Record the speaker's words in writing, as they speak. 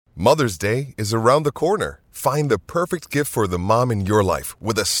Mother's Day is around the corner. Find the perfect gift for the mom in your life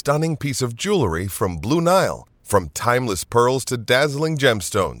with a stunning piece of jewelry from Blue Nile. From timeless pearls to dazzling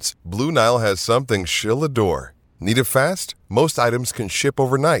gemstones, Blue Nile has something she'll adore. Need it fast? Most items can ship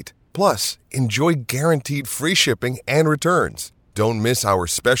overnight. Plus, enjoy guaranteed free shipping and returns. Don't miss our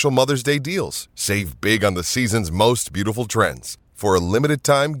special Mother's Day deals. Save big on the season's most beautiful trends. For a limited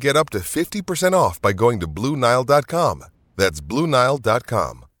time, get up to 50% off by going to BlueNile.com. That's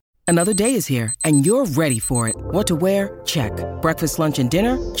BlueNile.com. Another day is here, and you're ready for it. What to wear? Check. Breakfast, lunch, and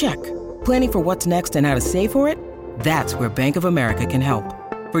dinner? Check. Planning for what's next and how to save for it? That's where Bank of America can help.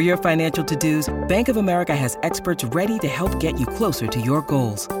 For your financial to-dos, Bank of America has experts ready to help get you closer to your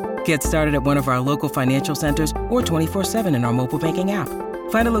goals. Get started at one of our local financial centers or 24/7 in our mobile banking app.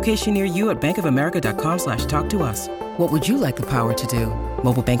 Find a location near you at bankofamerica.com/talktous. What would you like the power to do?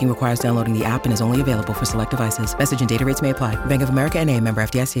 Mobile banking requires downloading the app and is only available for select devices. Message and data rates may apply. Bank of America N.A., member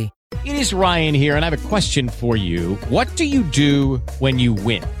FDIC. It is Ryan here, and I have a question for you. What do you do when you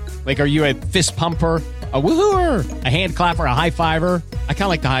win? Like, are you a fist pumper, a woo-hooer, a hand clapper, a high-fiver? I kind of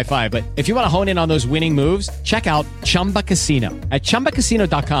like the high-five, but if you want to hone in on those winning moves, check out Chumba Casino. At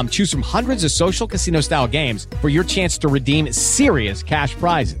ChumbaCasino.com, choose from hundreds of social casino-style games for your chance to redeem serious cash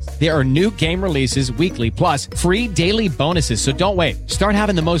prizes. There are new game releases weekly, plus free daily bonuses, so don't wait. Start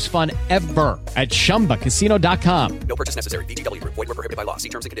having the most fun ever at ChumbaCasino.com. No purchase necessary. VGW. Void where prohibited by law. See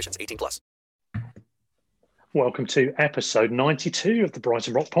terms and conditions. 18+. Welcome to episode 92 of the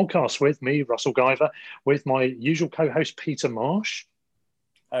Brighton Rock podcast with me, Russell Guyver, with my usual co-host, Peter Marsh.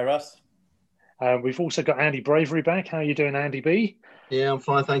 Hi, Russ. We've also got Andy Bravery back. How are you doing, Andy B? Yeah, I'm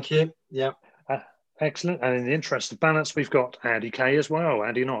fine, thank you. Yeah. Excellent. And in the interest of balance, we've got Andy K as well.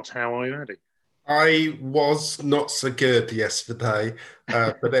 Andy Knott, how are you, Andy? I was not so good yesterday,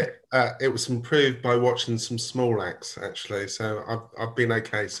 but it was improved by watching some small acts, actually. So I've been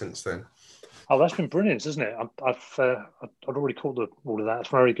okay since then. Oh, that's been brilliant, isn't it? I've already called all of that. It's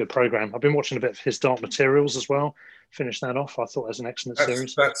a very good programme. I've been watching a bit of His Dark Materials as well. Finished that off. I thought it was an excellent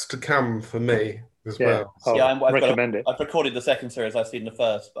series. That's to come for me as well. Oh, yeah, I recommend it. I've recorded the second series. I've seen the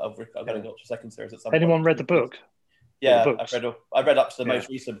first, but I've got to watch the second series at some point. Anyone read the book? Yeah, I've read up to the most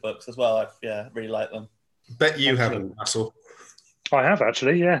recent books as well. I really like them. Bet you haven't, Russell. I have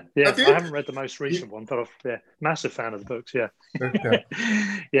actually, yeah. Have you? I haven't read the most recent one, but massive fan of the books, yeah. Okay.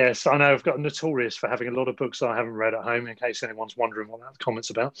 Yes, I know I've got notorious for having a lot of books I haven't read at home, in case anyone's wondering what that comment's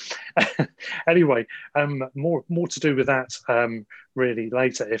about. Anyway, more to do with that really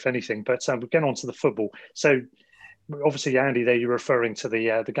later, if anything. But we'll get on to the football. So obviously, Andy, there you're referring to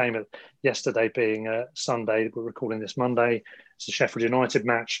the game of yesterday being Sunday. We're recording this Monday. It's a Sheffield United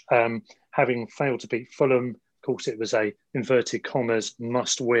match. Having failed to beat Fulham, of course, it was a inverted commas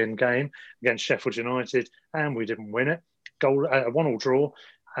must-win game against Sheffield United, and we didn't win it. A 1-1 draw,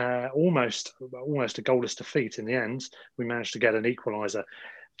 almost a goalless defeat in the end. We managed to get an equaliser.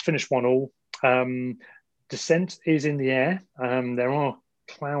 Finished 1-1. Descent is in the air. There are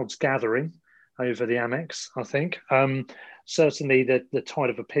clouds gathering over the Amex, I think. Certainly, the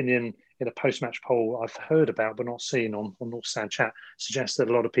tide of opinion in a post-match poll I've heard about but not seen on North Stand Chat suggests that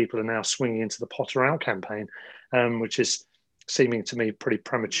a lot of people are now swinging into the Potter out campaign, which is seeming to me pretty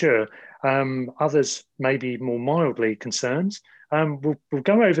premature. Others may be more mildly concerned. We'll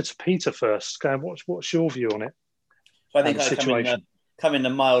go over to Peter first. What's your view on it? So I think I come in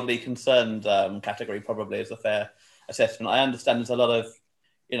the mildly concerned category probably is a fair assessment. I understand there's a lot of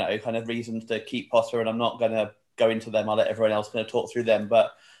kind of reasons to keep Potter, and I'm not going to go into them. I'll let everyone else kind of talk through them,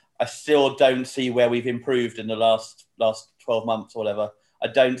 but I still don't see where we've improved in the last 12 months or whatever. I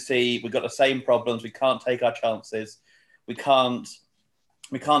don't see we've got the same problems. We can't take our chances. We can't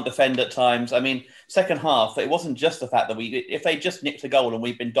defend at times. I mean, second half, it wasn't just the fact that if they just nicked a goal and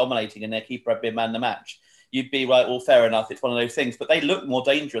we've been dominating and their keeper had been man the match, you'd be right, well, fair enough. It's one of those things. But they looked more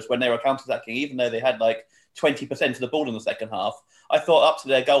dangerous when they were counter-attacking, even though they had like 20% of the ball in the second half. I thought up to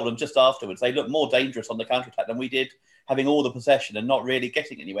their goal and just afterwards, they looked more dangerous on the counter-attack than we did, having all the possession and not really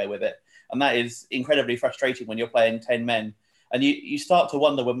getting anywhere with it. And that is incredibly frustrating when you're playing 10 men. And you start to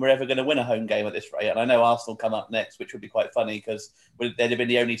wonder when we're ever going to win a home game at this rate. And I know Arsenal come up next, which would be quite funny because they'd have been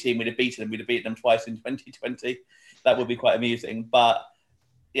the only team we'd have beaten, and we'd have beaten them twice in 2020. That would be quite amusing. But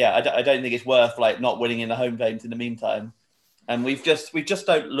yeah, I don't think it's worth not winning in the home games in the meantime. And we just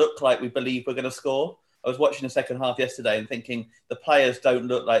don't look like we believe we're going to score. I was watching the second half yesterday and thinking the players don't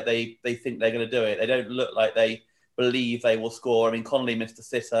look like they think they're going to do it. They don't look like they believe they will score. I mean, Connolly missed a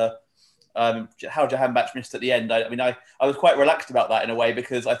sitter. How Jahanbakhsh missed at the end. I was quite relaxed about that in a way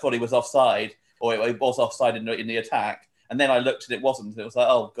because I thought he was offside, or it was offside in the attack. And then I looked and it wasn't. It was like,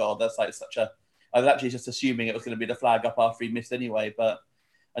 oh God, that's like such a... I was actually just assuming it was going to be the flag up after he missed anyway. But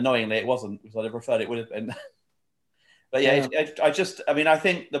annoyingly, it wasn't, because I'd have preferred it would have been. But yeah, I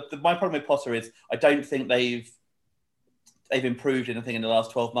think my problem with Potter is I don't think they've improved anything in the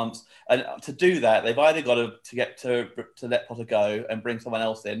last 12 months. And to do that, they've either got to let Potter go and bring someone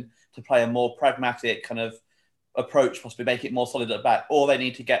else in to play a more pragmatic kind of approach, possibly make it more solid at the back, or they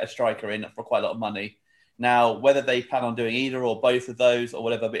need to get a striker in for quite a lot of money. Now, whether they plan on doing either or both of those or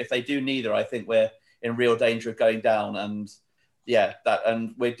whatever, but if they do neither, I think we're in real danger of going down. And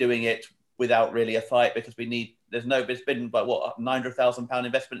and we're doing it without really a fight, because there's been like what, £900,000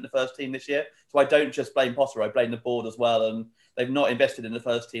 investment in the first team this year. So I don't just blame Potter, I blame the board as well. And they've not invested in the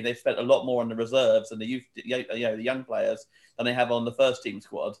first team. They've spent a lot more on the reserves and the youth, the young players, than they have on the first team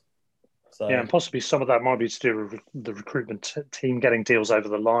squad. So, yeah, and possibly some of that might be to do with the recruitment team getting deals over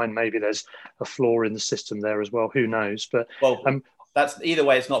the line. Maybe there's a flaw in the system there as well. Who knows? But that's either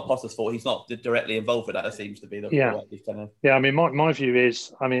way. It's not Potter's fault. He's not directly involved with that. It seems to be the way he's kind of. Yeah, I mean, my view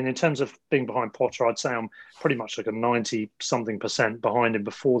is, I mean, in terms of being behind Potter, I'd say I'm pretty much like a 90-something% behind him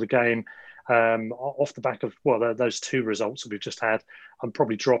before the game. Off the back of those two results that we've just had, I'm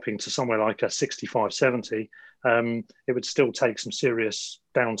probably dropping to somewhere like a 65-70. It would still take some serious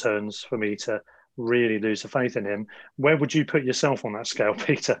downturns for me to really lose the faith in him. Where would you put yourself on that scale,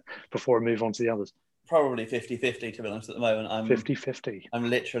 Peter, before I move on to the others? Probably 50-50, to be honest, at the moment. I'm 50-50. I'm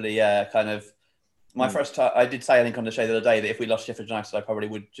literally, kind of... My first time, I did say, I think, on the show the other day that if we lost Sheffield United, I probably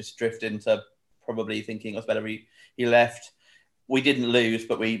would just drift into probably thinking it was better he left. We didn't lose,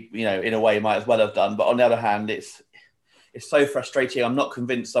 but we, in a way, might as well have done. But on the other hand, it's so frustrating. I'm not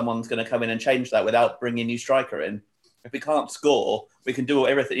convinced someone's going to come in and change that without bringing a new striker in. If we can't score, we can do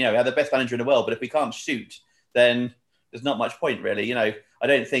everything. We have the best manager in the world, but if we can't shoot, then there's not much point, really. I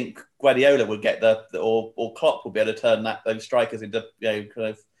don't think Guardiola would get or Klopp will be able to turn those strikers into kind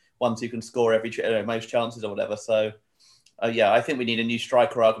of ones who can score every most chances or whatever. So, I think we need a new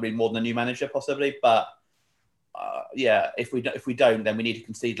striker, arguably more than a new manager, possibly. But if we don't, then we need to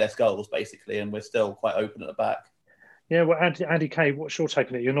concede less goals, basically, and we're still quite open at the back. Yeah, well, Andy Kay, what's your take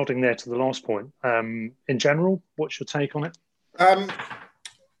on it? You're nodding there to the last point. In general, what's your take on it?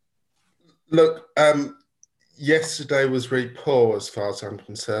 Look, yesterday was really poor as far as I'm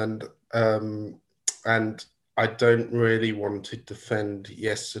concerned. And I don't really want to defend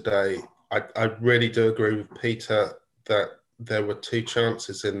yesterday. I really do agree with Peter that there were two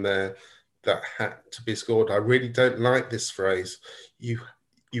chances in there that had to be scored. I really don't like this phrase. You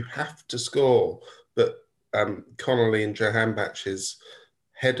have to score, but Connolly and Jahanbakhsh's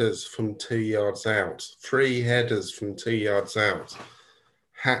headers from 2 yards out, 3 headers from 2 yards out,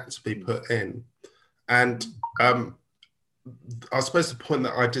 had to be put in. And I suppose the point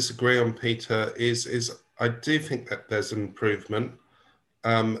that I disagree on, Peter, is I do think that there's an improvement,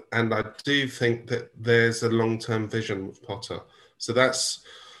 and I do think that there's a long-term vision with Potter. So that's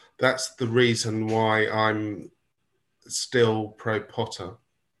the reason why I'm still pro-Potter.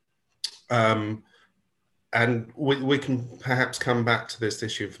 And we can perhaps come back to this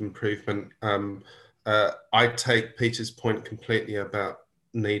issue of improvement. I take Peter's point completely about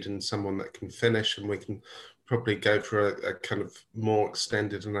needing someone that can finish, and we can probably go for a kind of more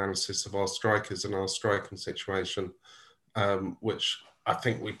extended analysis of our strikers and our striking situation, which I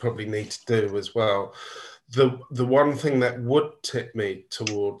think we probably need to do as well. The one thing that would tip me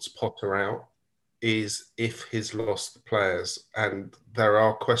towards Potter out is if he's lost the players, and there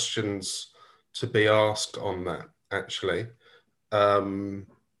are questions to be asked on that, actually. And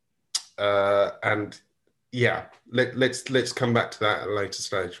let's come back to that at a later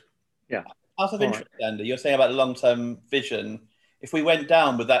stage. Yeah. Out of interest, Andy, you're saying about the long-term vision. If we went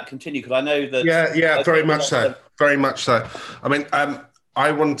down, would that continue? Because I know that... Yeah, very much so. Very much so. I mean,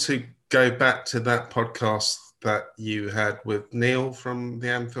 I want to go back to that podcast that you had with Neil from the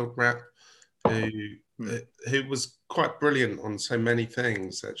Anfield Wrap, who was quite brilliant on so many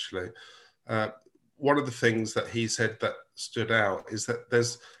things, actually. One of the things that he said that stood out is that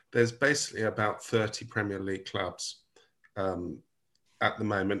there's basically about 30 Premier League clubs at the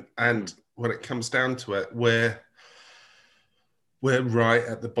moment. And when it comes down to it, we're right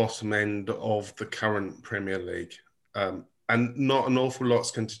at the bottom end of the current Premier League. And not an awful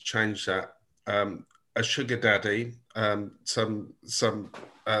lot's going to change that. A sugar daddy, some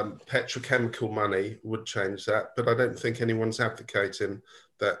petrochemical money would change that, but I don't think anyone's advocating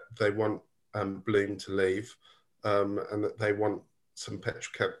that they want Bloom to leave, and that they want some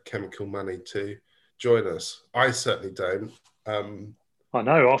petrochemical money to join us. I certainly don't. I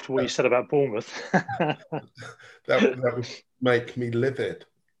know, after what you said about Bournemouth. that would make me livid.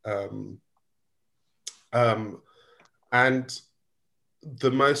 And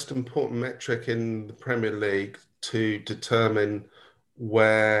the most important metric in the Premier League to determine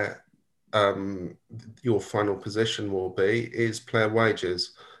where your final position will be is player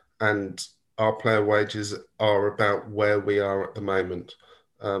wages, and our player wages are about where we are at the moment.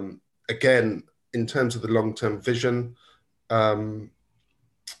 Again, in terms of the long-term vision,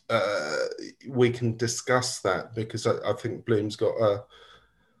 we can discuss that, because I think Bloom's got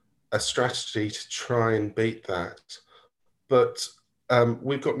a strategy to try and beat that. But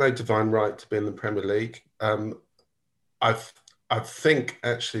we've got no divine right to be in the Premier League. I think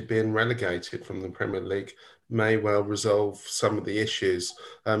actually being relegated from the Premier League may well resolve some of the issues.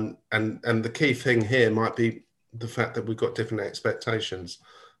 And the key thing here might be the fact that we've got different expectations.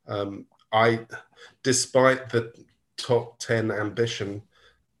 Despite the top 10 ambition,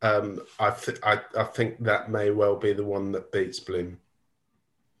 I think that may well be the one that beats Bloom.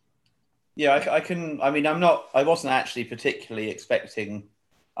 Yeah, I wasn't actually particularly expecting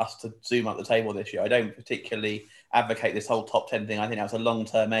us to zoom up the table this year. I don't particularly advocate this whole top 10 thing. I think that was a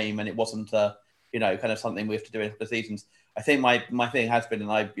long-term aim, and it wasn't kind of something we have to do in the seasons. I think my thing has been,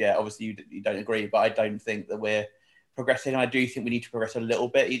 and obviously you don't agree, but I don't think that we're progressing. I do think we need to progress a little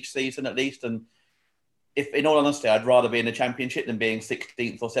bit each season at least. And if, in all honesty, I'd rather be in the Championship than being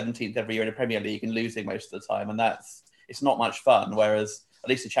 16th or 17th every year in the Premier League and losing most of the time. And it's not much fun. Whereas at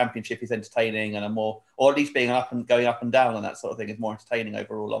least the Championship is entertaining and or at least being going up and down and that sort of thing is more entertaining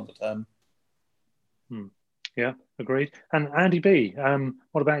overall longer term. Yeah, agreed. And Andy B,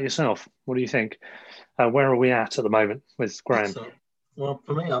 what about yourself? What do you think? Where are we at the moment with Graham? Well,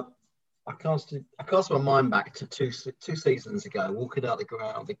 for me, I cast my mind back to two seasons ago, walking out the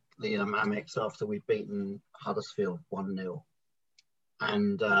ground, the Amex after we'd beaten Huddersfield 1-0,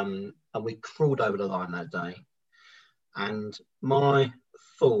 and we crawled over the line that day. And my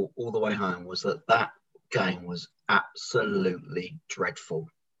thought all the way home was that game was absolutely dreadful.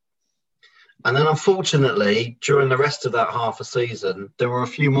 And then, unfortunately, during the rest of that half a season, there were a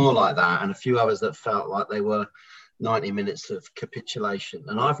few more like that, and a few others that felt like they were 90 minutes of capitulation.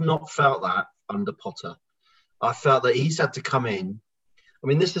 And I've not felt that under Potter. I felt that he's had to come in. I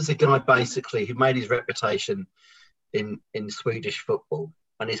mean, this is a guy basically who made his reputation in Swedish football,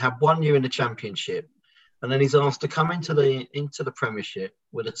 and he's had 1 year in the Championship, and then he's asked to come into the Premiership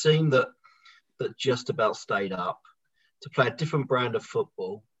with a team that just about stayed up, to play a different brand of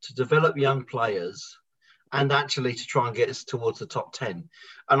football, to develop young players, and actually to try and get us towards the top 10.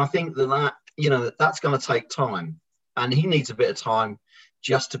 And I think that's going to take time. And he needs a bit of time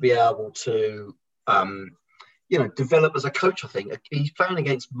just to be able to, develop as a coach. I think he's playing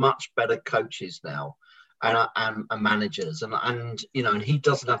against much better coaches now and managers, and he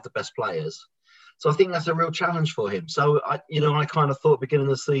doesn't have the best players. So I think that's a real challenge for him. So I kind of thought beginning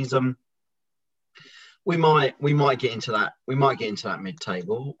of the season, we might get into that. We might get into that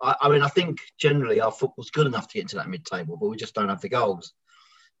mid-table. I think generally our football's good enough to get into that mid-table, but we just don't have the goals.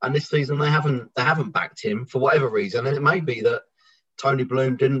 And this season they haven't backed him for whatever reason. And it may be that Tony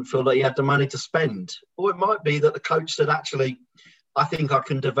Bloom didn't feel that he had the money to spend, or it might be that the coach said, actually, I think I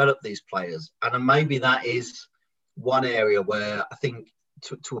can develop these players. And then maybe that is one area where I think,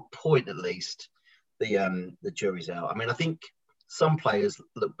 to a point at least, the jury's out. I mean, I think some players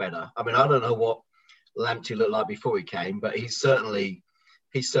look better. I mean, I don't know what Lamptey looked like before he came, but he's certainly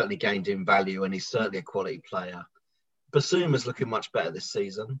gained in value, and he's certainly a quality player. Bissouma's looking much better this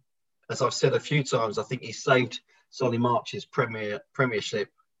season. As I've said a few times, I think he saved Solly March's Premiership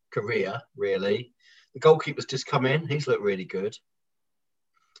career, really. The goalkeeper's just come in. He's looked really good.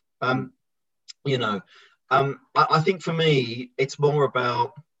 I think for me, it's more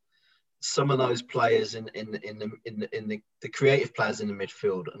about some of those players in the creative players in the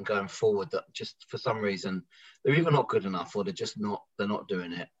midfield and going forward that just for some reason they're either not good enough or they're not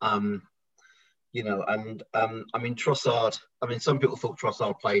doing it. Trossard, some people thought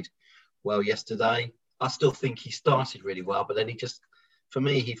Trossard played well yesterday. I still think he started really well, but then for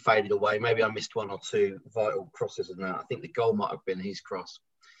me, he faded away. Maybe I missed one or two vital crosses and that. I think the goal might have been his cross.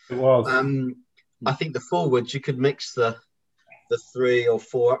 It was. I think the forwards, you could mix the 3 or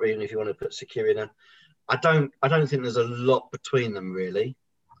 4 up, even if you want to put Sakiri in there. I don't think there's a lot between them really.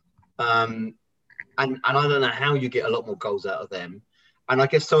 And I don't know how you get a lot more goals out of them. And I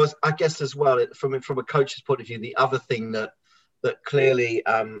guess as well, from a coach's point of view, the other thing that clearly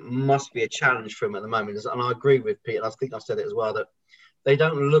must be a challenge for him at the moment is, and I agree with Pete, and I think I said it as well, that they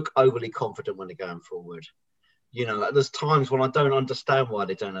don't look overly confident when they're going forward. There's times when I don't understand why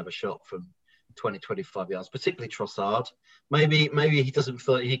they don't have a shot from 20, 25 yards, particularly Trossard. Maybe he doesn't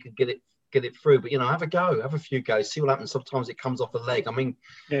feel like he could get it through, but have a go, have a few goes, see what happens. Sometimes it comes off a leg. I mean,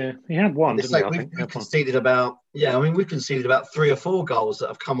 yeah, he had one. We've conceded about 3 or 4 goals that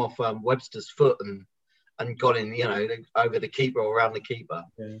have come off Webster's foot, and and got in, over the keeper or around the keeper.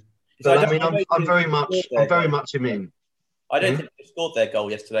 Yeah. But I'm very much him in. I don't think they scored their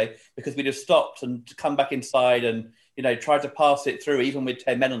goal yesterday because we just stopped and come back inside and tried to pass it through even with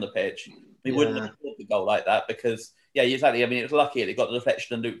 10 men on the pitch. We wouldn't have scored the goal like that because exactly. I mean, it was lucky it got the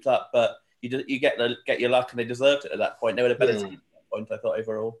deflection and looped up, but you get your luck and they deserved it at that point. They would have better team at that point, I thought,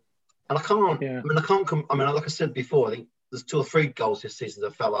 overall. And I can't. Like I said before, I think there's 2 or 3 goals this season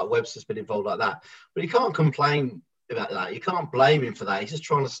that felt like Webster's been involved like that. But you can't complain about that. You can't blame him for that. He's just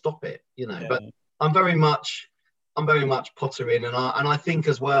trying to stop it, Yeah. But I'm very much Potter in, and I think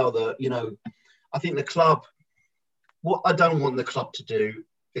as well that I think the club. What I don't want the club to do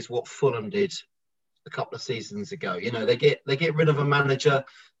is what Fulham did a couple of seasons ago. They get rid of a manager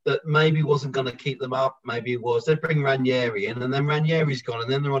that maybe wasn't going to keep them up. Maybe it was. They bring Ranieri in, and then Ranieri's gone,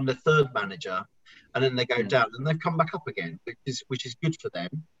 and then they're on the 3rd manager, and then they go down, and they come back up again, which is good for them.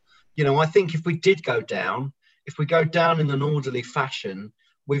 I think if we did go down, if we go down in an orderly fashion,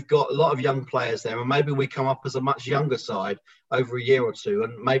 we've got a lot of young players there, and maybe we come up as a much younger side over a year or two,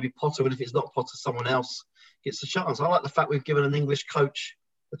 and maybe Potter, and if it's not Potter, someone else gets a chance. I like the fact we've given an English coach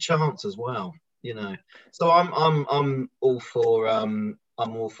a chance as well. So I'm all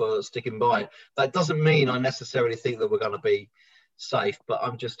for sticking by it. That doesn't mean I necessarily think that we're going to be safe, but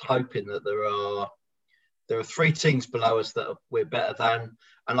I'm just hoping that there are 3 teams below us that we're better than.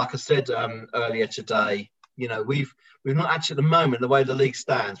 And like I said earlier today, we've not actually, at the moment, the way the league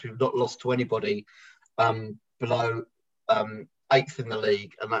stands, we've not lost to anybody below 8th in the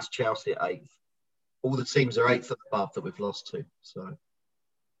league, and that's Chelsea at 8th. All the teams are 8th above that we've lost to. So,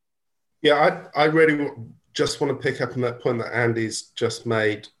 yeah, I really just want to pick up on that point that Andy's just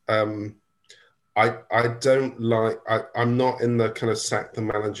made. I don't like. I'm not in the kind of sack the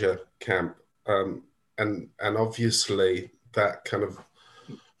manager camp, and obviously that kind of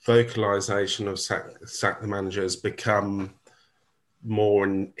vocalization of sack the manager has become more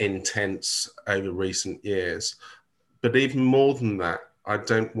intense over recent years. But even more than that, I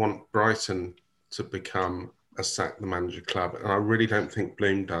don't want Brighton to become a sack the manager club, and I really don't think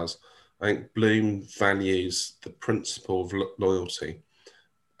Bloom does. I think Bloom values the principle of loyalty,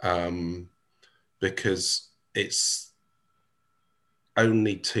 because it's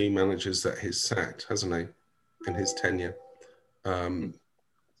only 2 managers that he's sacked, hasn't he, in his tenure? 3,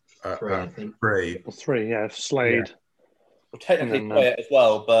 I think. 3. Well, 3, yeah. Slade. Yeah. Well, technically Poyet as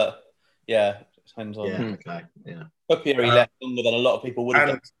well, but it depends on. Yeah, okay, yeah. He left longer than a lot of people would have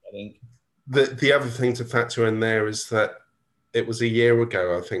done, I think. The other thing to factor in there is that it was a year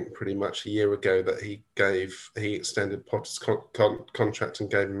ago, I think, pretty much a year ago, that he extended Potter's contract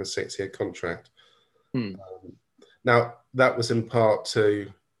and gave him a 6-year contract. Now, that was in part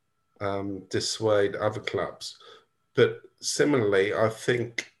to dissuade other clubs. But similarly, I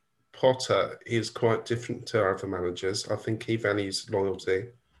think Potter is quite different to other managers. I think he values loyalty,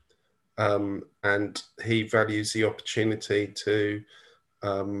 and he values the opportunity to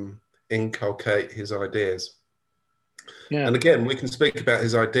inculcate his ideas. Yeah. And again, we can speak about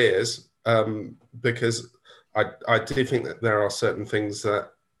his ideas because I do think that there are certain things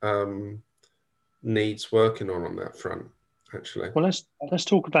that needs working on that front, actually. Well, let's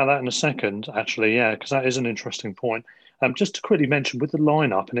talk about that in a second, actually, because that is an interesting point. Just to quickly mention with the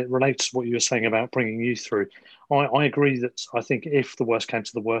lineup, and it relates to what you were saying about bringing youth through. I agree that I think if the worst came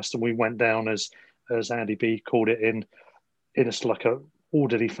to the worst and we went down as Andy B called it in a like a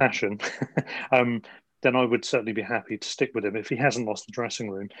orderly fashion, then I would certainly be happy to stick with him if he hasn't lost the dressing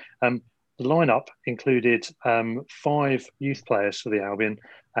room. The lineup included 5 youth players for the Albion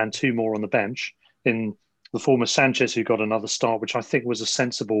and 2 more on the bench, in the form of Sanchez, who got another start, which I think was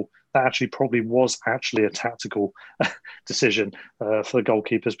that actually probably was a tactical decision for the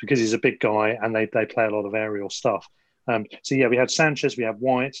goalkeepers, because he's a big guy and they play a lot of aerial stuff. We had Sanchez, we had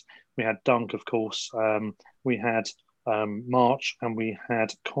White, we had Dunk, of course, we had March, and we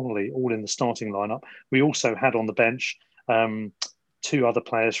had Connolly, all in the starting lineup. We also had on the bench 2 other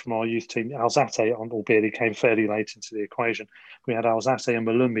players from our youth team, Alzate, albeit he came fairly late into the equation. We had Alzate and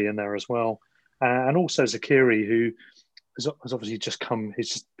Malumbi in there as well. And also Zakiri, who has obviously just come, he's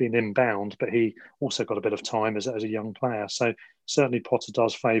just been inbound, but he also got a bit of time as a young player. So certainly Potter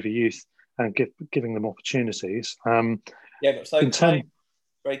does favour youth and giving them opportunities. But so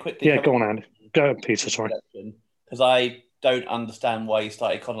very quickly. Yeah, go on, Andy. Go ahead, Peter, sorry. Because I don't understand why you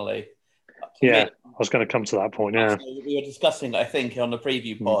started Connolly. I was going to come to that point, yeah. So we were discussing, I think, on the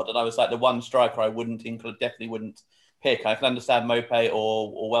preview pod, and I was like, the one striker I definitely wouldn't pick. I can understand Mopé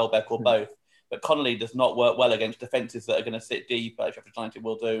or Welbeck or both. But Connolly does not work well against defences that are going to sit deep, as Sheffield United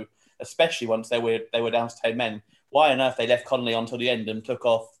will do, especially once they were down to 10 men. Why on earth they left Connolly until the end and took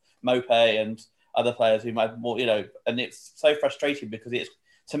off Mopé and other players who might more, and it's so frustrating because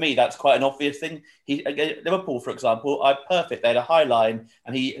to me, that's quite an obvious thing. Liverpool, for example, are perfect. They had a high line,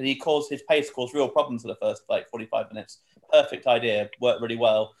 and his pace caused real problems for the first 45 minutes. Perfect idea, worked really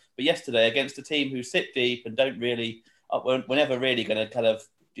well. But yesterday, against a team who sit deep and don't really, we're never really going to kind of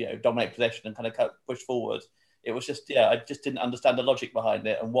dominate possession and kind of push forward. It was just, I just didn't understand the logic behind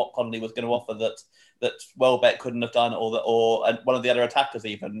it and what Connolly was going to offer that Welbeck couldn't have done, or one of the other attackers,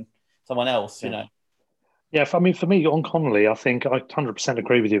 even someone else, Yeah, for me, on Connolly, I think I 100%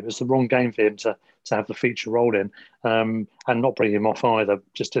 agree with you. It was the wrong game for him to have the feature role in, and not bring him off either.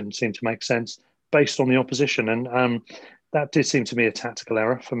 Just didn't seem to make sense based on the opposition, and that did seem to be a tactical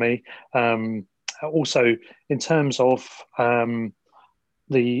error for me. Also, in terms of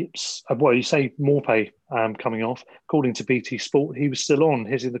you say Maupay coming off. According to BT Sport, he was still on,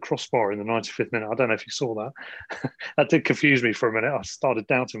 hitting the crossbar in the 95th minute. I don't know if you saw that. That did confuse me for a minute. I started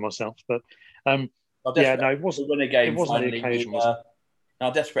doubting myself, but. It wasn't. Win a game. It wasn't finally, the occasion.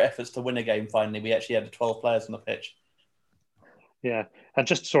 Our desperate efforts to win a game. Finally, we actually had 12 players on the pitch. Yeah,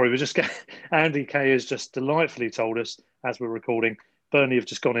 and Andy Kay has just delightfully told us as we're recording, Burnley have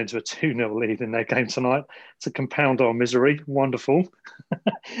just gone into a 2-0 lead in their game tonight to compound our misery. Wonderful.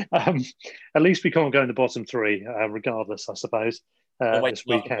 At least we can't go in the bottom three, regardless, I suppose. This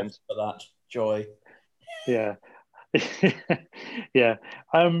weekend for that joy. Yeah, yeah.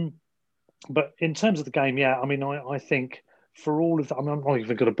 But in terms of the game, I think for all of that, I'm not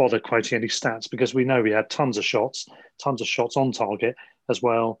even going to bother quoting any stats because we know we had tons of shots on target as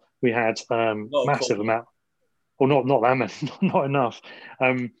well. We had massive amount, or not that many, not enough.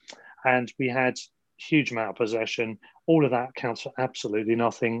 And we had huge amount of possession. All of that counts for absolutely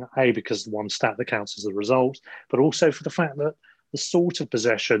nothing. Because the one stat that counts is the result, but also for the fact that the sort of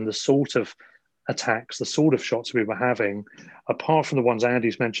possession, the sort of attacks, the sort of shots we were having, apart from the ones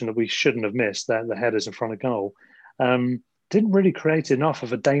Andy's mentioned that we shouldn't have missed, the headers in front of goal, didn't really create enough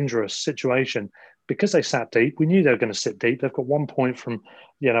of a dangerous situation because they sat deep. We knew they were going to sit deep. They've got 1 point from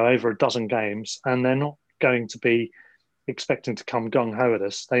over a dozen games, and they're not going to be expecting to come gung-ho at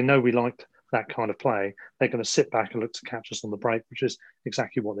us. They know we like that kind of play. They're going to sit back and look to catch us on the break, which is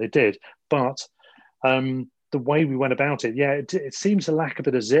exactly what they did. But the way we went about it, it seems to lack a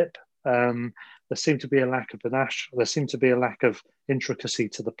bit of zip. There seemed to be a lack of panache. There seemed to be a lack of intricacy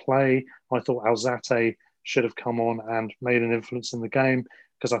to the play. I thought Alzate should have come on and made an influence in the game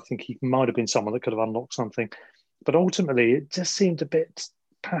because I think he might have been someone that could have unlocked something. But ultimately, it just seemed a bit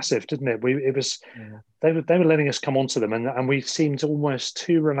passive, didn't it? They were letting us come onto them, and we seemed almost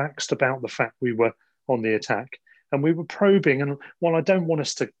too relaxed about the fact we were on the attack, and we were probing. And while I don't want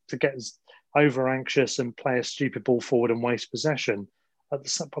us to get over anxious and play a stupid ball forward and waste possession, by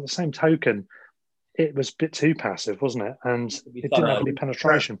the same token, it was a bit too passive, wasn't it? And it didn't have any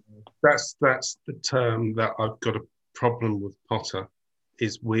penetration. That's the term that I've got a problem with Potter,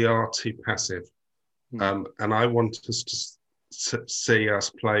 is we are too passive. And I want us to see us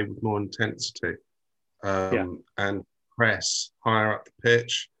play with more intensity and press higher up the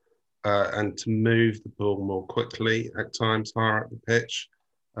pitch and to move the ball more quickly at times higher up the pitch.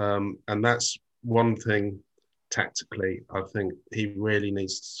 And that's one thing tactically I think he really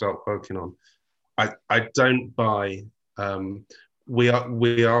needs to start working on. I don't buy. We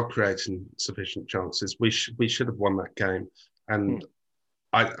are creating sufficient chances. We should have won that game, and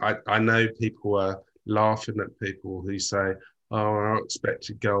I know people are laughing at people who say, "Oh, our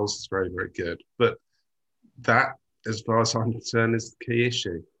expected goals is very, very good," but that, as far as I'm concerned, is the key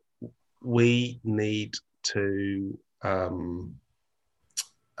issue. We need to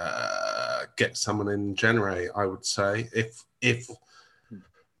get someone in January, I would say. If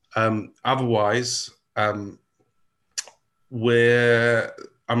otherwise, the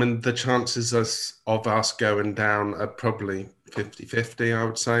chances of us going down are probably 50-50, I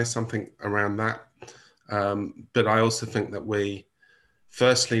would say, something around that. But I also think that we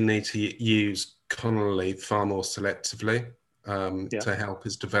firstly need to use Connolly far more selectively to help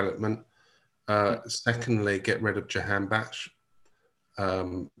his development. Secondly, get rid of Jahanbakhsh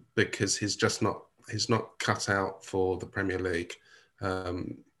because he's not cut out for the Premier League.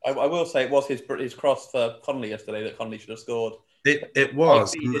 I will say it was his cross for Connolly yesterday that Connolly should have scored. It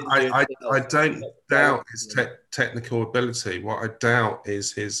was. I don't doubt his technical ability. What I doubt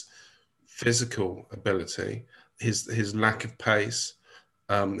is his physical ability, his lack of pace.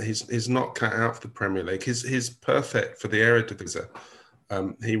 He's not cut out for the Premier League. He's perfect for the Eredivisie.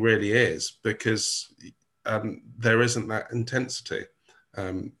 He really is, because there isn't that intensity.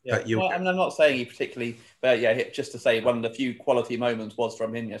 I'm not saying he particularly, but just to say one of the few quality moments was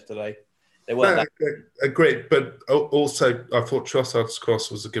from him yesterday. They weren't agreed, but also I thought Trossard's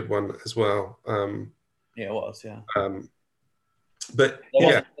cross was a good one as well. Yeah, it was. Yeah. But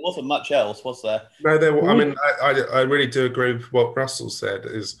there wasn't much else, was there? No, I mean, I really do agree with what Russell said.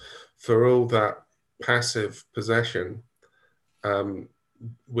 Is for all that passive possession,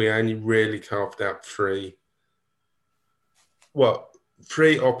 we only really carved out three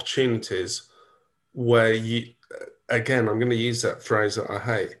opportunities where you. Again, I'm going to use that phrase that I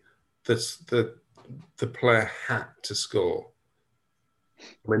hate. The player had to score. I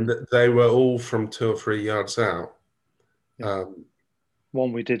mean, they were all from 2 or 3 yards out.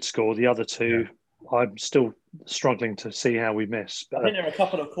 One we did score. The other two, I'm still struggling to see how we miss. I think there are a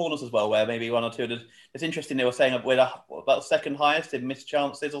couple of corners as well where maybe one or two. It's interesting they were saying we're about second highest in missed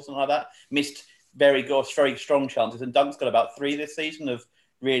chances or something like that. Missed very strong chances. And Dunk's got about 3 this season of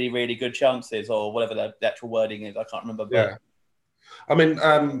really, really good chances or whatever the actual wording is. I can't remember. But... Yeah. I mean,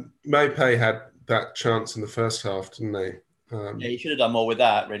 Maupay had that chance in the first half, didn't he? He should have done more with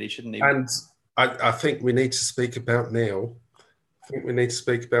that, really, shouldn't he? And I think we need to speak about Neil. I think we need to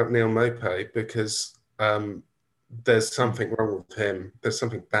speak about Neil Maupay because there's something wrong with him. There's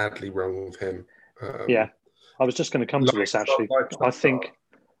something badly wrong with him. I was just going to come to this, actually. I think...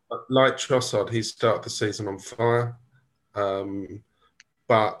 Like Trossard, he started the season on fire.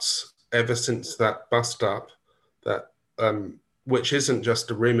 But ever since that bust-up, which isn't just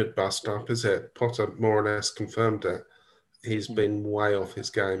a rumoured bust-up, is it? Potter more or less confirmed it. He's been way off his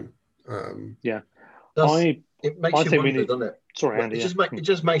game. It makes you wonder, doesn't it? Sorry, Andy. It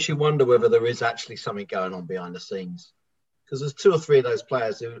just makes you wonder whether there is actually something going on behind the scenes. Because there's 2 or 3 of those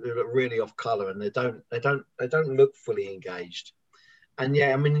players who are really off colour and they don't look fully engaged. And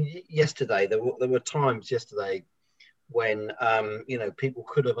I mean, yesterday there were times yesterday when people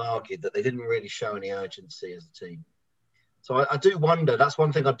could have argued that they didn't really show any urgency as a team. So I do wonder. That's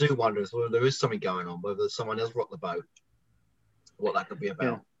one thing I do wonder is whether there is something going on, whether someone else rocked the boat, what that could be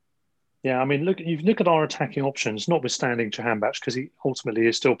about. Yeah, I mean, look at our attacking options, notwithstanding Jahanbakhsh, because he ultimately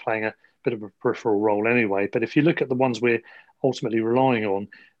is still playing a bit of a peripheral role anyway. But if you look at the ones we're ultimately relying on,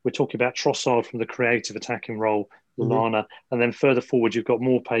 we're talking about Trossard from the creative attacking role, Lallana, and then further forward you've got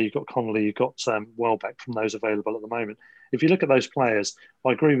Maupay, you've got Connolly, you've got Welbeck from those available at the moment. If you look at those players,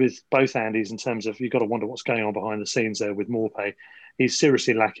 I agree with both Andys in terms of you've got to wonder what's going on behind the scenes there with Maupay. He's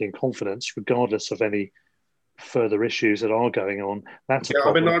seriously lacking confidence, regardless of any further issues that are going on. That's a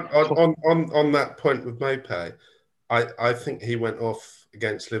problem. I mean, on that point with Maupay, I think he went off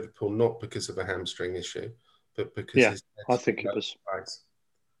against Liverpool not because of a hamstring issue, but because I think it was.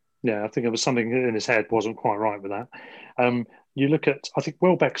 Yeah, I think there was something in his head wasn't quite right with that. You look at, I think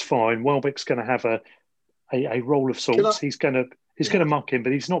Welbeck's fine. Welbeck's going to have a role of sorts. He's going to muck him,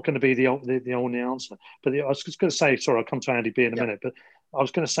 but he's not going to be the only answer. But I was just going to say, sorry, I'll come to Andy B in a minute, but I was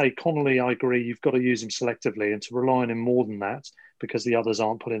going to say Connolly, I agree, you've got to use him selectively, and to rely on him more than that because the others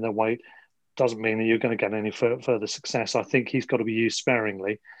aren't putting their weight doesn't mean that you're going to get any further success. I think he's got to be used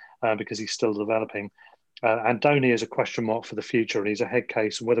sparingly because he's still developing. Andoni is a question mark for the future, and he's a head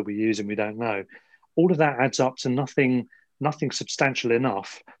case, and whether we use him, we don't know. All of that adds up to nothing substantial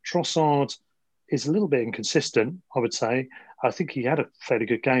enough. Trossard is a little bit inconsistent, I would say. I think he had a fairly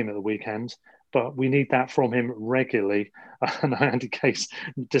good game at the weekend, but we need that from him regularly. And Andy Case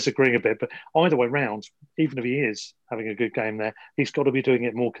disagreeing a bit, but either way round, even if he is having a good game there, he's got to be doing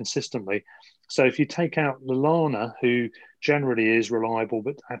it more consistently. So if you take out Lallana, who generally is reliable,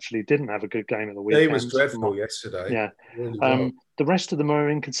 but actually didn't have a good game at the weekend. He was dreadful yesterday. Yeah. Really the rest of them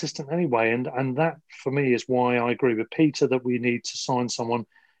are inconsistent anyway. And that, for me, is why I agree with Peter that we need to sign someone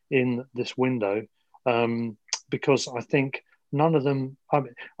in this window because I think none of them.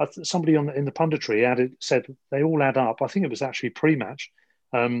 Somebody in the punditry said they all add up. I think it was actually pre-match.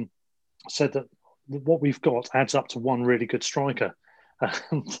 Said that what we've got adds up to one really good striker.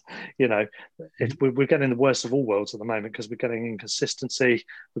 And, we're getting the worst of all worlds at the moment because we're getting inconsistency,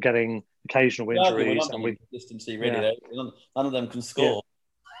 we're getting occasional injuries, and inconsistency really. Yeah. None of them can score.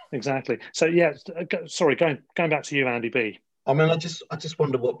 Yeah, exactly. So sorry, going back to you, Andy B. I mean, I just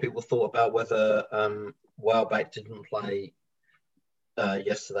wonder what people thought about whether Welbeck didn't play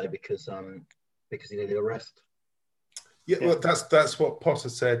yesterday because he needed a rest. Yeah, well, that's what Potter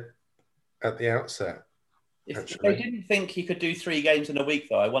said at the outset. If they didn't think he could do 3 games in a week,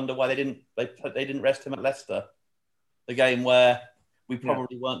 though, I wonder why they didn't rest him at Leicester, the game where we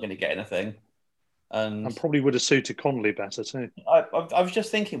probably weren't going to get anything, and probably would have suited Connolly better too. I was just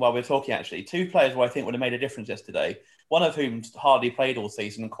thinking while we were talking, actually, 2 players who I think would have made a difference yesterday. One of whom hardly played all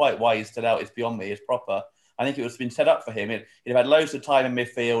season, and quite why he stood out is beyond me. Is Proper. I think it was been set up for him. He'd have had loads of time in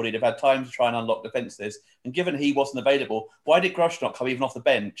midfield. He'd have had time to try and unlock defences. And given he wasn't available, why did Grosh not come even off the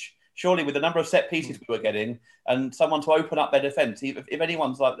bench? surely with the number of set pieces we were getting and someone to open up their defence, if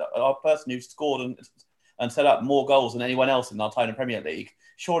anyone's like our person who scored and set up more goals than anyone else in our time in the Premier League,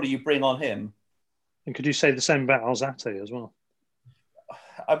 surely you bring on him. And could you say the same about Alzate as well?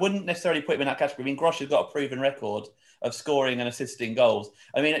 I wouldn't necessarily put him in that category. I mean, Grosh has got a proven record of scoring and assisting goals.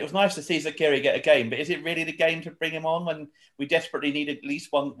 I mean, it was nice to see Zakiri get a game, but is it really the game to bring him on when we desperately need at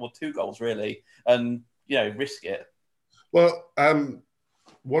least one or two goals, really, and, risk it? Well,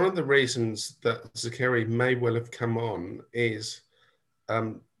 one of the reasons that Zakiri may well have come on is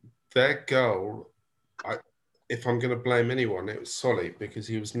their goal, if I'm going to blame anyone, it was Solly, because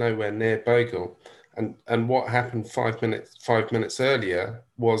he was nowhere near Bogle. And what happened 5 minutes earlier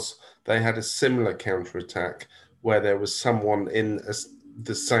was they had a similar counter-attack where there was someone in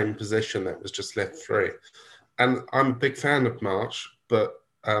the same position that was just left free. And I'm a big fan of March, but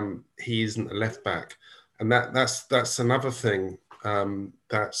he isn't a left back. And that's another thing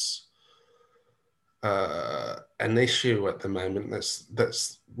that's an issue at the moment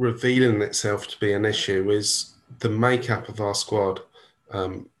that's revealing itself to be an issue is the makeup of our squad.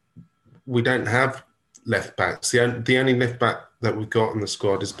 We don't have left backs. The only left back that we've got in the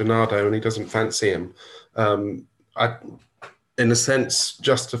squad is Bernardo, and he doesn't fancy him. In a sense,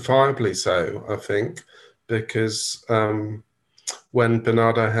 justifiably so, I think, because when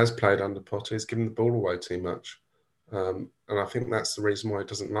Bernardo has played under Potter, he's given the ball away too much. And I think that's the reason why he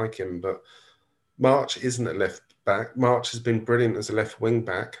doesn't like him. But March isn't a left back. March has been brilliant as a left wing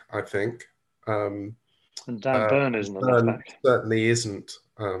back, I think. And Dan Burn isn't a left back. Certainly isn't.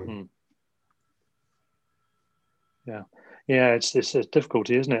 Yeah, it's a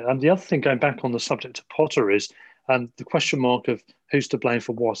difficulty, isn't it? And the other thing, going back on the subject of Potter, is the question mark of who's to blame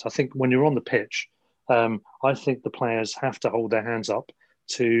for what. I think when you're on the pitch, I think the players have to hold their hands up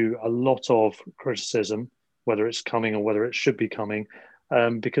to a lot of criticism, whether it's coming or whether it should be coming,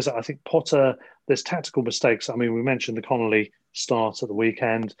 because I think Potter, there's tactical mistakes. I mean, we mentioned the Connolly start at the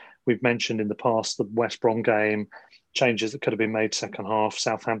weekend. We've mentioned in the past the West Brom game, changes that could have been made second half,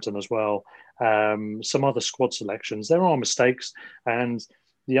 Southampton as well. Some other squad selections. There are mistakes. And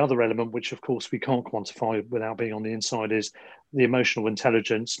the other element, which of course we can't quantify without being on the inside, is the emotional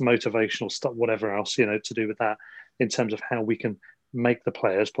intelligence, motivational stuff, whatever else, to do with that in terms of how we can make the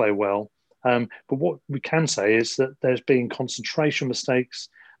players play well. But what we can say is that there's been concentration mistakes.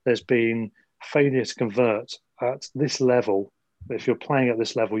 There's been failure to convert at this level. If you're playing at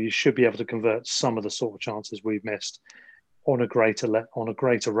this level, you should be able to convert some of the sort of chances we've missed on a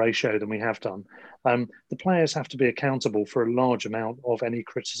greater ratio than we have done. The players have to be accountable for a large amount of any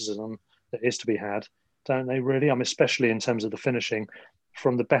criticism that is to be had, don't they, really? Especially in terms of the finishing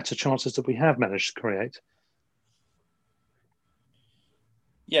from the better chances that we have managed to create.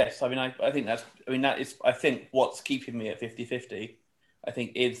 Yes, I think what's keeping me at 50-50, I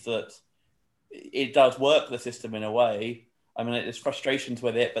think, is that it does work, the system, in a way. There's frustrations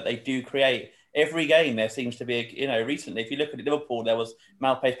with it, but they do create. Every game there seems to be, recently, if you look at Liverpool, there was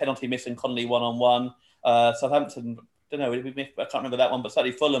Malpe's penalty missing Connolly one-on-one. Southampton, I can't remember that one, but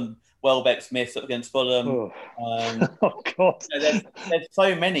certainly Fulham, Welbeck's miss against Fulham. Oh God! There's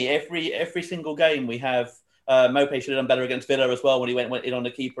so many. Every single game we have. Mope should have done better against Villa as well when he went in on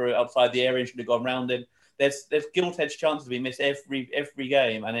the keeper outside the area and should have gone round him. There's gilt-edged chances we miss every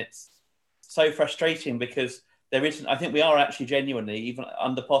game, and it's so frustrating because there isn't. I think we are actually genuinely, even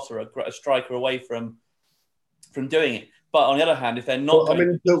under Potter, a striker away from doing it. But on the other hand, if they're not,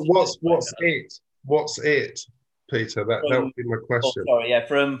 what's it, Peter? That would be my question.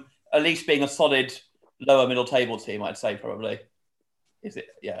 From at least being a solid lower middle table team, I'd say probably. Is it?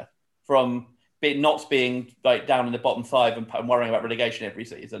 Yeah, from not being like down in the bottom five and worrying about relegation every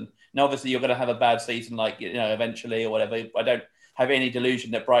season. Now, obviously, you're going to have a bad season, eventually or whatever. I don't have any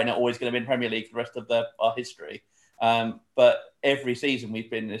delusion that Brighton are always going to be in Premier League for the rest of our history. But every season we've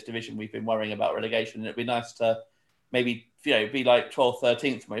been in this division, we've been worrying about relegation. And it'd be nice to maybe, be like 12th,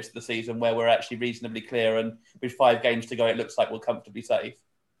 13th most of the season where we're actually reasonably clear. And with 5 games to go, it looks like we're comfortably safe.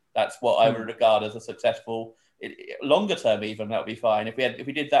 That's what I would regard as a successful, longer term even, that would be fine. If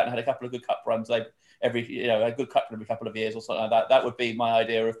we did that and had a couple of good cup runs, a good cup run every couple of years or something like that, that would be my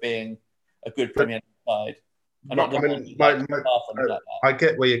idea of being a good Premier League side. I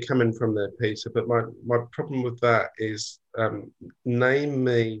get where you're coming from there, Peter, but my problem with that is name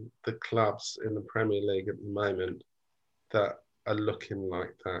me the clubs in the Premier League at the moment that are looking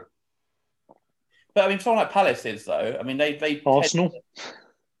like that. But someone like Palace is, though. They Arsenal.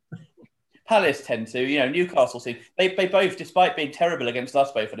 Palace tend to, Newcastle seem they both, despite being terrible against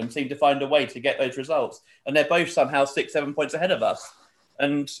us, both of them seem to find a way to get those results, and they're both somehow 6-7 points ahead of us.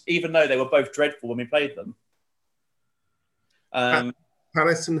 And even though they were both dreadful when we played them,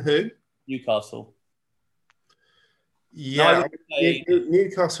 Palace and who? Newcastle. Yeah,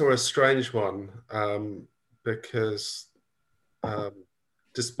 Newcastle are a strange one because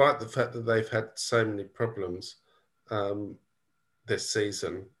despite the fact that they've had so many problems this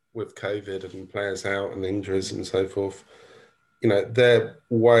season with COVID and players out and injuries and so forth, they're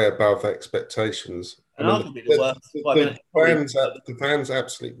way above expectations. The fans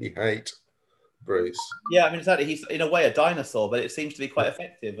absolutely hate Bruce. Yeah, I mean, exactly. He's in a way a dinosaur, but it seems to be quite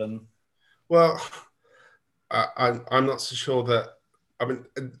effective. And well, I'm not so sure that. I mean,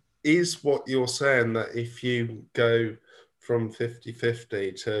 is what you're saying that if you go from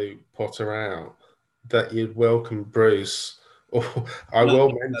 50-50 to Potter out, that you'd welcome Bruce? Or I will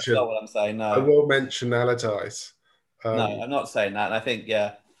mention. That's not what I'm saying. No, I will mention Allardyce. No, I'm not saying that. And I think,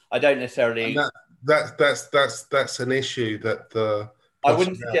 I don't necessarily. That's an issue that the. I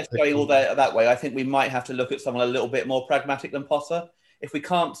wouldn't suggest going all that way. I think we might have to look at someone a little bit more pragmatic than Potter. If we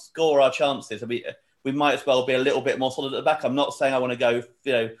can't score our chances, we might as well be a little bit more solid at the back. I'm not saying I want to go,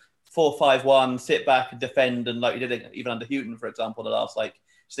 4-5-1, sit back and defend, and like we did even under Houghton, for example, the last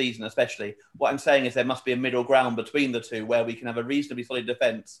season especially. What I'm saying is there must be a middle ground between the two where we can have a reasonably solid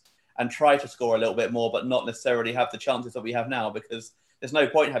defence and try to score a little bit more, but not necessarily have the chances that we have now, because there's no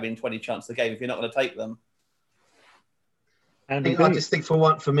point having 20 chances a game if you're not going to take them. I just think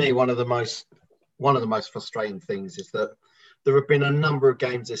for me, one of the most frustrating things is that there have been a number of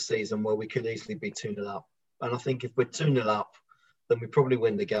games this season where we could easily be 2-0 up. And I think if we're 2-0 up, then we probably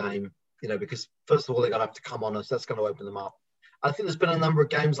win the game, because first of all, they're going to have to come on us. That's going to open them up. I think there's been a number of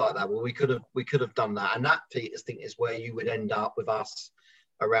games like that where we could have done that. And that, Pete, I think is where you would end up with us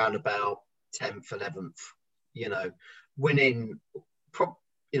around about 10th, 11th, winning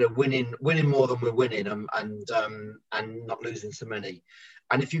more than we're winning and not losing so many.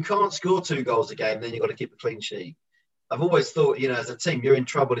 And if you can't score 2 goals a game, then you've got to keep a clean sheet. I've always thought, as a team, you're in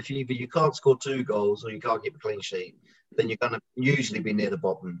trouble if either you can't score 2 goals or you can't keep a clean sheet. Then you're going to usually be near the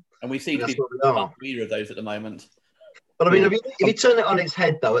bottom. And we seem to be either of those at the moment. But I mean, if you turn it on its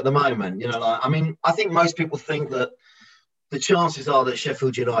head, though, at the moment, I think most people think that the chances are that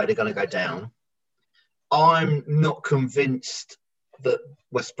Sheffield United are going to go down. I'm not convinced that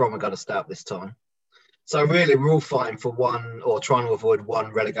West Brom are going to stay up this time. So really, we're all fighting for one, or trying to avoid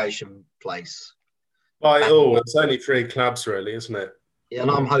one relegation place. It's only 3 clubs, really, isn't it? Yeah,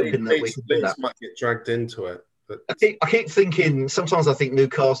 and I'm hoping that we can do that. Might get dragged into it. But I keep thinking, sometimes I think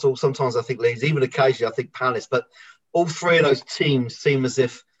Newcastle, sometimes I think Leeds, even occasionally I think Palace, but all 3 of those teams seem as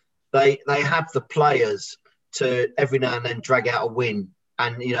if they have the players to every now and then drag out a win.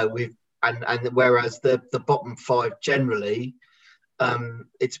 And, whereas the bottom 5 generally,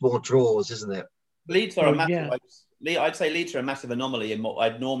 it's more draws, isn't it? Leeds are I'd say Leeds are a massive anomaly in what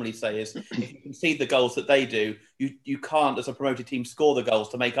I'd normally say is if you concede the goals that they do, you can't, as a promoted team, score the goals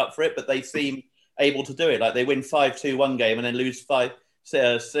to make up for it, but they seem able to do it. Like they win 5-2 one game and then lose 6-2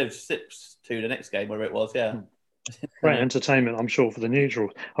 the next game, where it was, yeah. Great entertainment, I'm sure, for the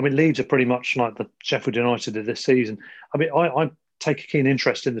neutrals. I mean, Leeds are pretty much like the Sheffield United of this season. I mean, I take a keen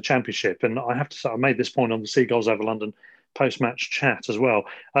interest in the Championship, and I have to say, I made this point on the Seagulls over London post-match chat as well.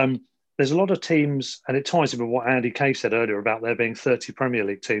 There's a lot of teams, and it ties in with what Andy Kay said earlier about there being 30 Premier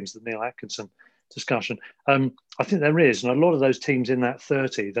League teams, the Neil Atkinson discussion. I think there is, and a lot of those teams in that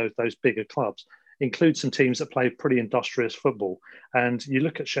 30, those bigger clubs, include some teams that play pretty industrious football. And you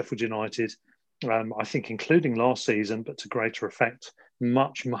look at Sheffield United, I think including last season, but to greater effect,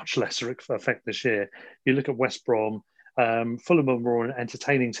 much, much lesser effect this year. You look at West Brom, Fulham are more an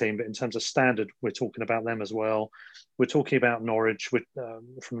entertaining team, but in terms of standard, we're talking about them as well. We're talking about Norwich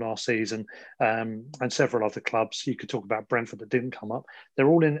from last season and several other clubs. You could talk about Brentford that didn't come up. They're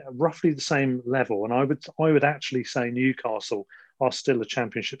all in roughly the same level. And I would actually say Newcastle are still a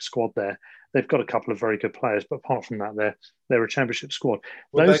Championship squad there. They've got a couple of very good players, but apart from that, they're a Championship squad.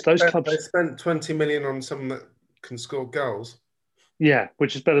 Those clubs. They spent 20 million on someone that can score goals. Yeah,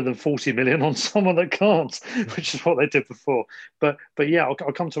 which is better than 40 million on someone that can't, which is what they did before. But yeah, I'll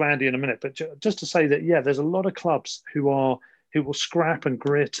come to Andy in a minute. But just to say that, yeah, there's a lot of clubs who will scrap and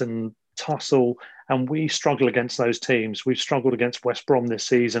grit and tussle, and we struggle against those teams. We've struggled against West Brom this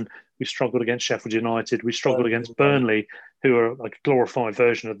season. We've struggled against Sheffield United. We struggled against Burnley, who are like a glorified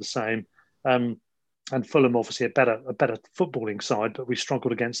version of the same. And Fulham, obviously, a better footballing side, but we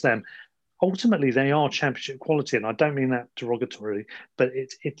struggled against them. Ultimately, they are Championship quality, and I don't mean that derogatorily, but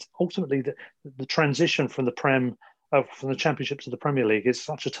it's ultimately the transition from the from the Championship to the Premier League is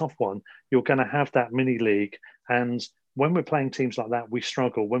such a tough one. You're going to have that mini league, and when we're playing teams like that, we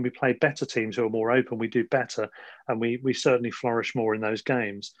struggle. When we play better teams who are more open, we do better, and we certainly flourish more in those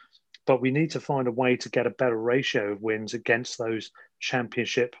games. but we need to find a way to get a better ratio of wins against those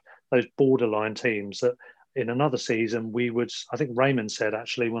championship, those borderline teams that in another season we would, I think Raymond said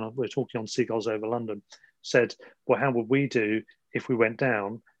actually when we were talking on Seagulls Over London, said, well, how would we do if we went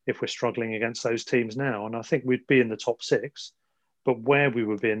down, if we're struggling against those teams now? And I think we'd be in the top 6, but where we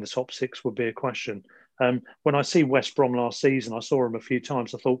would be in the top 6 would be a question. When I see West Brom last season, I saw them a few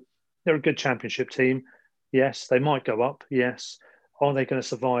times. I thought they're a good championship team. Yes, they might go up. Yes. Are they going to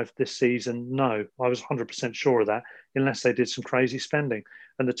survive this season? No. I was 100% sure of that, unless they did some crazy spending.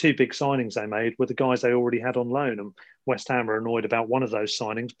 And the 2 big signings they made were the guys they already had on loan. And West Ham are annoyed about one of those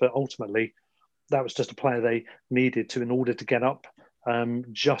signings, but ultimately that was just a player they needed to in order to get up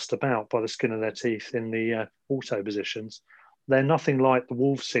just about by the skin of their teeth in the auto positions. They're nothing like the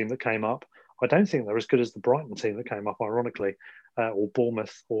Wolves team that came up. I don't think they're as good as the Brighton team that came up, ironically, or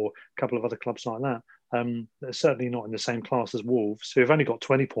Bournemouth or a couple of other clubs like that. They're certainly not in the same class as Wolves, who have only got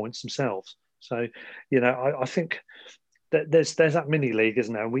 20 points themselves. So, I think that there's that mini league,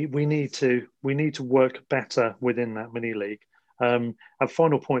 isn't there? We need to work better within that mini league. A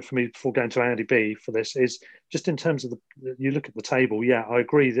final point for me before going to Andy B for this is just in terms of you look at the table. Yeah, I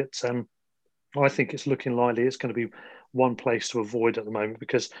agree that I think it's looking likely it's going to be one place to avoid at the moment,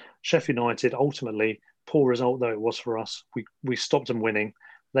 because Sheffield United, ultimately, poor result though it was for us, we stopped them winning.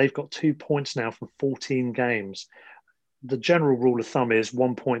 They've got 2 points now from 14 games. The general rule of thumb is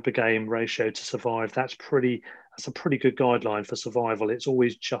 1 point per game ratio to survive. That's a pretty good guideline for survival. It's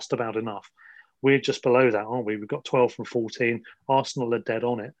always just about enough. We're just below that, aren't we? We've got 12 from 14. Arsenal are dead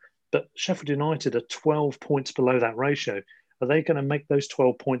on it. But Sheffield United are 12 points below that ratio. Are they going to make those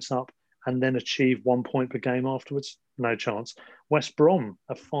 12 points up and then achieve 1 point per game afterwards? No chance. West Brom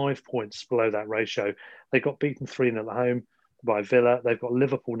are 5 points below that ratio. They got beaten 3-0 at home by Villa. They've got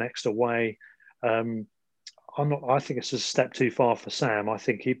Liverpool next away. I think it's a step too far for Sam. I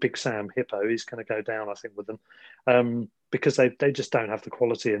think Big Sam Hippo, he's going to go down, I think, with them because they just don't have the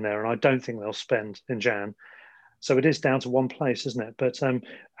quality in there. And I don't think they'll spend in Jan. So it is down to one place, isn't it? But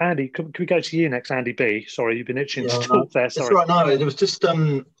Andy, can we go to you next, Andy B? Sorry, you've been itching to talk there. Sorry. That's right. No, it was just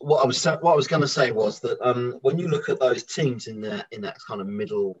what I was going to say was that when you look at those teams in that kind of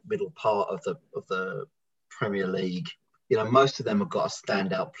middle part of the Premier League, most of them have got a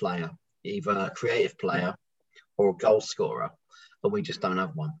standout player, either a creative player or a goal scorer, and we just don't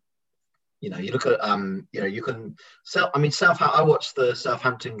have one. You look at you can. I watched the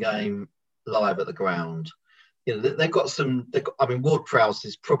Southampton game live at the ground. They've got Ward-Prowse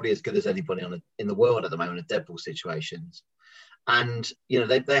is probably as good as anybody in the world at the moment in dead ball situations. And,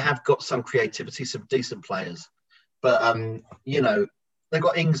 they have got some creativity, some decent players. But, they've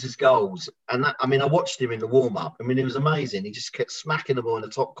got Ings' goals. And I watched him in the warm-up. It was amazing. He just kept smacking the ball in the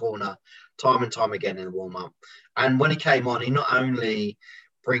top corner time and time again in the warm-up. And when he came on, he not only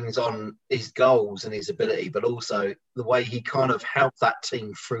brings on his goals and his ability, but also the way he kind of helped that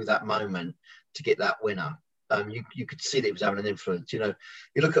team through that moment to get that winner. You could see that he was having an influence. You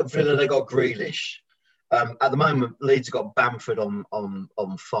look at Villa, they got Grealish. At the moment, Leeds have got Bamford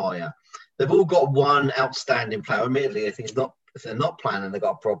on fire. They've all got one outstanding player. Admittedly, I think if they're not playing, then they've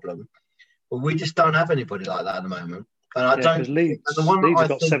got a problem. But we just don't have anybody like that at the moment. And I don't. Leeds have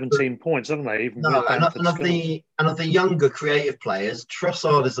got 17 points, haven't they? Even no, and of the younger creative players,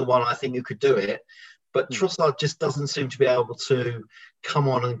 Trossard is the one I think who could do it. But Trossard just doesn't seem to be able to come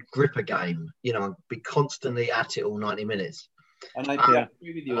on and grip a game, and be constantly at it all 90 minutes. And I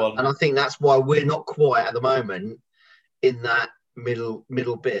agree with you on. And I think that's why we're not quite at the moment in that middle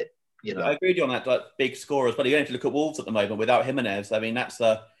bit. I agree with you on that, like big scorers. But you have to look at Wolves at the moment without Jimenez. That's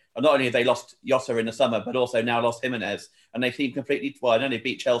not only have they lost Jota in the summer, but also now lost Jimenez, and they seem completely. Well, I know they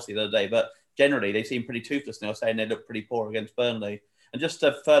beat Chelsea the other day, but generally they seem pretty toothless now, saying they look pretty poor against Burnley. And just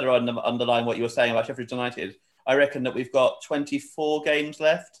to further underline what you were saying about Sheffield United, I reckon that we've got 24 games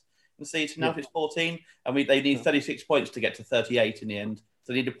left in the season now. It's 14, and they need 36 points to get to 38 in the end.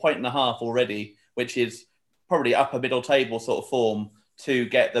 So they need a point and a half already, which is probably upper middle table sort of form to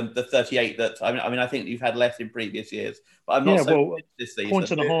get them the 38 that I think you've had less in previous years. But I'm not this season.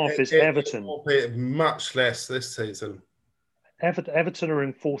 Point and a half is Everton. Much less this season. Everton are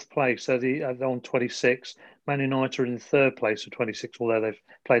in fourth place, so they're on 26. Man United are in third place with 26, although they've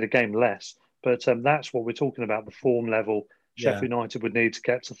played a game less. But that's what we're talking about, the form level Sheffield United would need to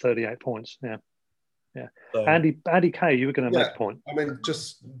get to 38 points. Yeah. So, Andy K, you were going to make a point.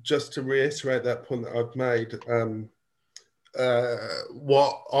 Just to reiterate that point that I've made,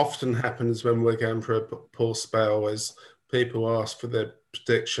 what often happens when we're going for a poor spell is people ask for their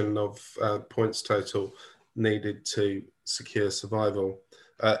prediction of points total needed to secure survival,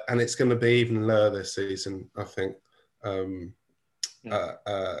 and it's going to be even lower this season, I think.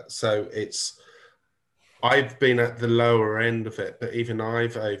 So I've been at the lower end of it, but even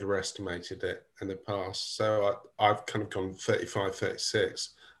I've overestimated it in the past. So I've kind of gone 35, 36.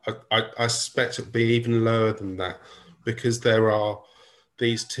 I suspect it'll be even lower than that because there are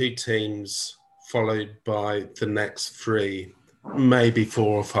these two teams followed by the next three, maybe 4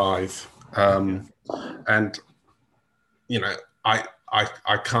 or 5. And, I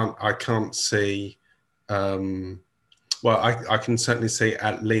can't see... I can certainly see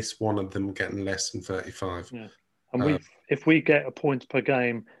at least one of them getting less than 35. Yeah. And if we get a point per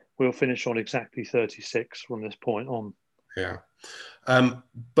game, we'll finish on exactly 36 from this point on. Yeah.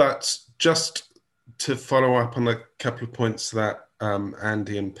 But just to follow up on a couple of points that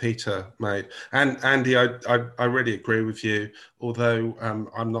Andy and Peter made. And Andy, I really agree with you, although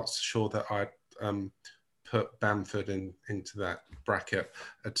I'm not sure that I'd put Bamford into that bracket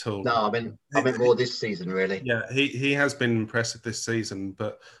at all. No, I meant more this season, really. Yeah, he has been impressive this season,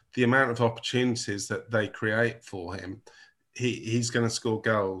 but the amount of opportunities that they create for him, he's going to score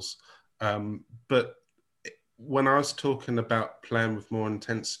goals. But when I was talking about playing with more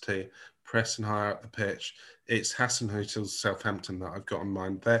intensity, pressing higher up the pitch, it's Hasenhüttl's Southampton that I've got in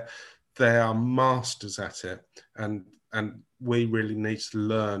mind. They are masters at it, and we really need to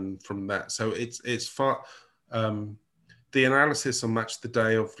learn from that. So it's far. The analysis on Match the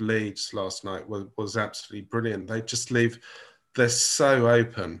Day of Leeds last night was absolutely brilliant. They're so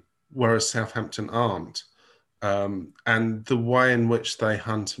open, whereas Southampton aren't. And the way in which they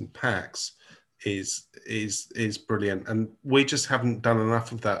hunt in packs is brilliant. And we just haven't done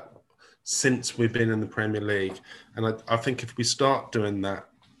enough of that since we've been in the Premier League. And I think if we start doing that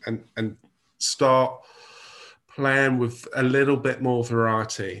and start playing with a little bit more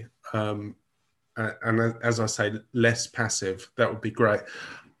variety, and as I say, less passive, that would be great.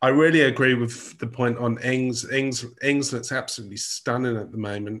 I really agree with the point on Ings. Ings looks absolutely stunning at the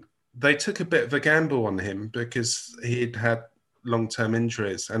moment. They took a bit of a gamble on him because he'd had long-term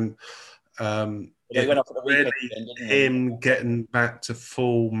injuries, and him getting back to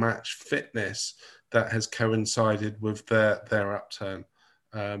full match fitness that has coincided with their upturn.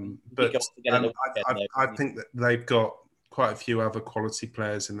 But I think that they've got quite a few other quality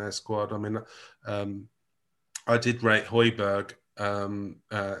players in their squad. I mean, I did rate Højbjerg, and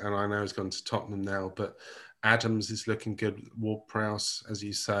I know he's gone to Tottenham now, but Adams is looking good. Ward-Prowse, as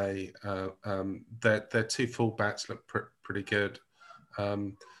you say, their two full-backs look pretty good.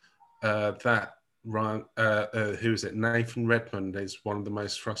 Who is it? Nathan Redmond is one of the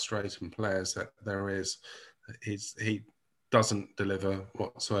most frustrating players that there is. He doesn't deliver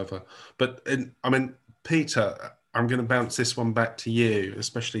whatsoever. But Peter, I'm going to bounce this one back to you,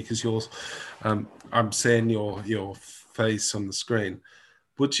 especially because I'm seeing your face on the screen.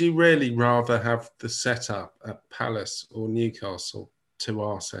 Would you really rather have the setup at Palace or Newcastle to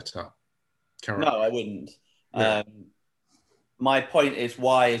our setup? No, I wouldn't. Yeah. My point is,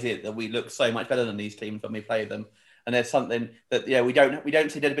 why is it that we look so much better than these teams when we play them? And there's something that we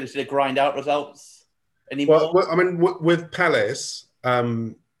don't see the ability to grind out results anymore. Well, with Palace,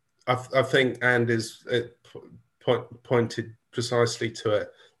 I think Andy's pointed precisely to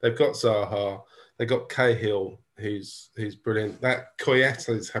it. They've got Zaha, they've got Cahill, who's brilliant. That Koyeta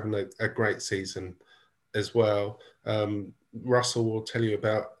is having a great season as well. Russell will tell you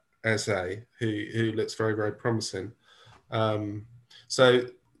about Eze, who looks very, very promising. So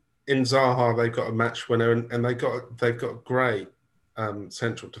in Zaha, they've got a match winner, and they've got a great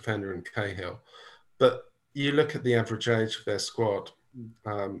central defender in Cahill. But you look at the average age of their squad,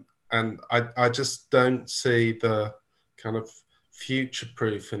 and I just don't see the kind of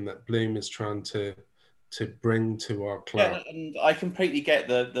future-proofing that Bloom is trying to bring to our club. Yeah, and I completely get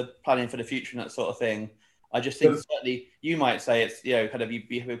the planning for the future and that sort of thing. I just think certainly you might say it's kind of you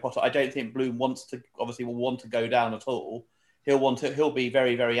be Potter. I don't think Bloom will want to go down at all. He'll be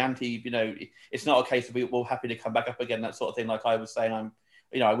very, very anti. It's not a case of we're happy to come back up again, that sort of thing. Like I was saying,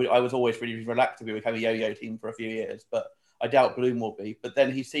 I was always really relaxed. We became a yo-yo team for a few years, but I doubt Bloom will be. But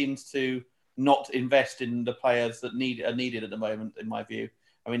then he seems to not invest in the players that are needed at the moment, in my view.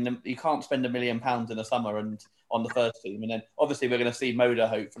 I mean, you can't spend £1 million in the summer and on the first team, and then obviously we're going to see Moda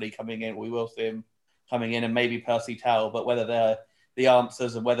hopefully coming in. We will see him coming in, and maybe Percy Tau. But whether they're the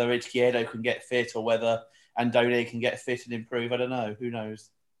answers and whether Izquierdo can get fit or whether Andone can get fit and improve, I don't know. Who knows?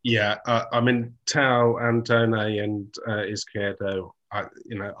 Yeah, Tau, Andone, and Izquierdo. I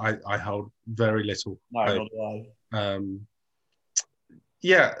hold very little hope. No, not do I.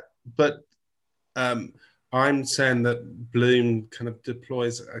 Yeah, but I'm saying that Bloom kind of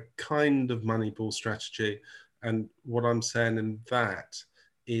deploys a kind of Moneyball strategy, and what I'm saying in that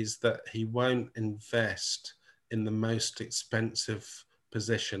is that he won't invest in the most expensive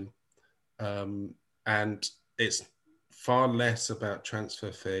position, and it's far less about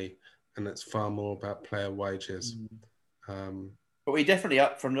transfer fee and it's far more about player wages. But we definitely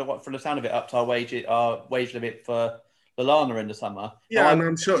from the sound of it upped our wage limit for Lallana in the summer. Yeah, and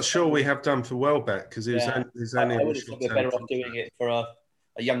I'm sure we have done for Welbeck because he's only. I would have thought we're better off doing it for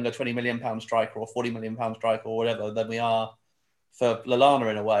a younger £20 million striker or £40 million striker or whatever than we are for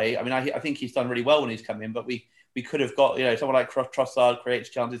Lallana in a way. I mean, I think he's done really well when he's come in, but we could have got, someone like Trossard creates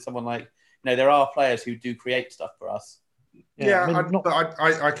chances, someone like, there are players who do create stuff for us.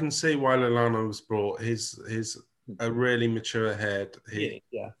 I can see why Lallana was brought. He's a really mature head. He's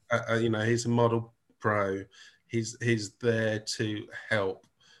a model pro. He's there to help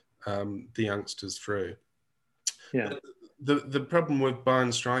the youngsters through. Yeah. But the problem with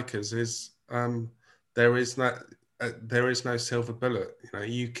buying strikers is there is no silver bullet.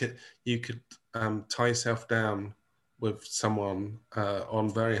 You could tie yourself down with someone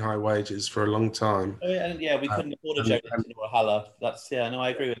on very high wages for a long time. Oh, yeah, and we couldn't afford a Jones or a Haller. I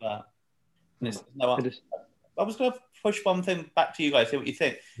agree with that. I was going to push one thing back to you guys, see what you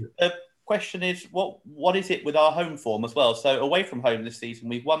think. The question is, what is it with our home form as well? So away from home this season,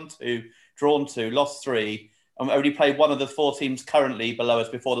 we've won 2, drawn 2, lost 3, and we only played one of the 4 teams currently below us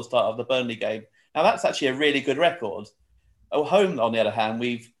before the start of the Burnley game. Now, that's actually a really good record. At home, on the other hand,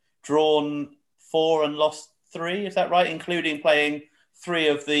 we've drawn 4 and lost 3, is that right? Including playing 3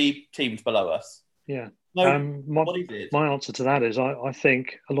 of the teams below us. Yeah. What is it? My answer to that is I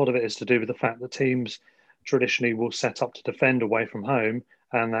think a lot of it is to do with the fact that teams traditionally will set up to defend away from home,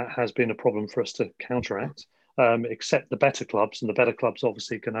 and that has been a problem for us to counteract, except the better clubs, and the better clubs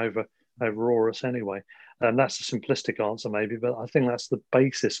obviously can overawe us anyway. That's a simplistic answer maybe, but I think that's the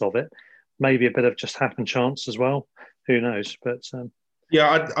basis of it. Maybe a bit of just happen chance as well. Who knows? But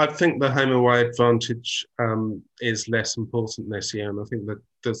I think the home away advantage is less important this year, and I think that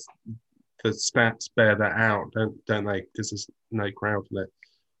the stats bear that out, don't they? Because there's no crowd in it.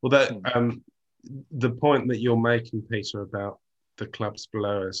 Although the point that you're making, Peter, about the clubs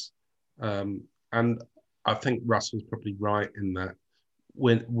below us, and I think Russell's probably right in that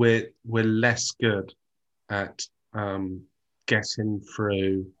we're less good at getting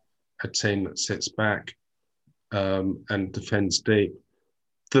through a team that sits back and defends deep.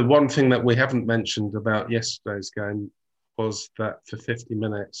 The one thing that we haven't mentioned about yesterday's game was that for 50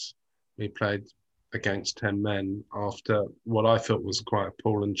 minutes we played against 10 men after what I thought was quite a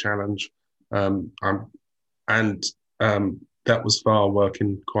appalling challenge. That was VAR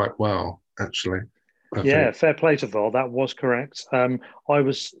working quite well, actually. I think. Fair play to VAR. That was correct. I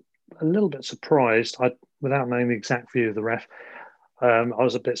was a little bit surprised, without knowing the exact view of the ref, I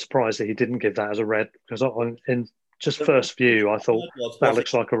was a bit surprised that he didn't give that as a red, because in just first view, I thought that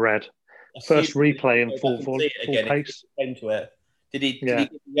looks like a red. First replay in full pace. Into it. Did he give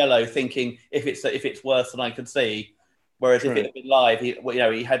yellow, thinking if it's worse than I could see? Whereas if it had been live,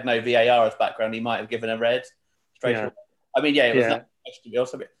 he had no VAR as background, he might have given a red straight away. I mean, it was not question.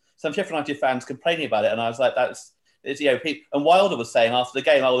 Also, some Sheffield United fans complaining about it, and I was like, people. And Wilder was saying after the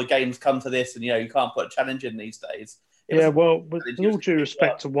game, the game's come to this, and you can't put a challenge in these days. With all due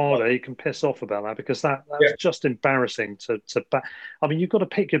respect to Wilder, he can piss off about that, because that's just embarrassing I mean, you've got to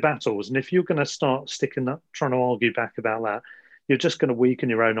pick your battles, and if you're going to start trying to argue back about that, you're just going to weaken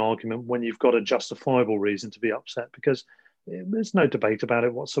your own argument when you've got a justifiable reason to be upset, because there's no debate about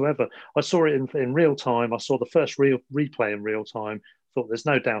it whatsoever. I saw it in real time. I saw the first replay in real time. Thought there's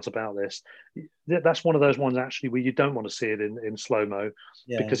no doubt about this. That's one of those ones actually where you don't want to see it in slow-mo,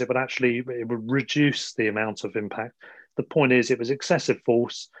 because it would reduce the amount of impact. The point is, it was excessive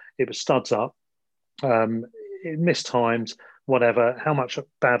force. It was studs up. It missed times, whatever. How much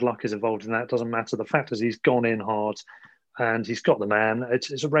bad luck is involved in that doesn't matter. The fact is he's gone in hard and he's got the man.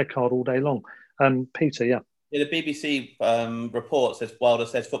 It's a red card all day long. Peter, Yeah, the BBC report says Wilder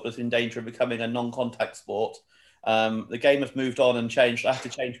says football is in danger of becoming a non-contact sport. The game has moved on and changed. I have to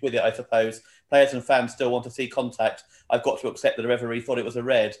change with it, I suppose. Players and fans still want to see contact. I've got to accept that the referee thought it was a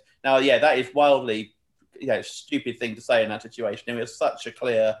red. Now, that is wildly, stupid thing to say in that situation. It was such a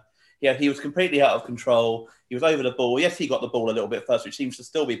clear. He was completely out of control. He was over the ball. Yes, he got the ball a little bit first, which seems to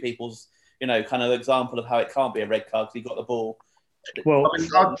still be people's, kind of example of how it can't be a red card because he got the ball. Well, I mean,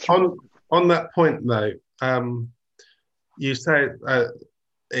 on that point though, you say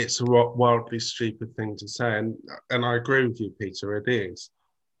it's a wildly stupid thing to say, and I agree with you, Peter. It is,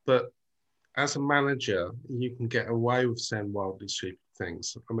 but as a manager, you can get away with saying wildly stupid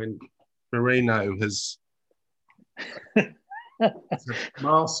things. I mean, Mourinho is a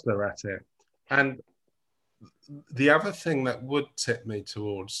master at it, and the other thing that would tip me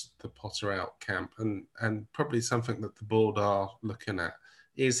towards the Potter out camp, and probably something that the board are looking at,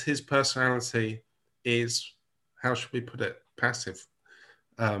 is his personality is, how should we put it, passive.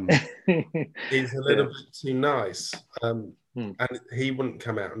 He's a little bit too nice. And he wouldn't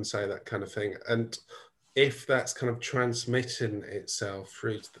come out and say that kind of thing. And if that's kind of transmitting itself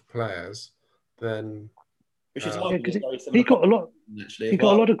through to the players, then... Which is he got a lot. He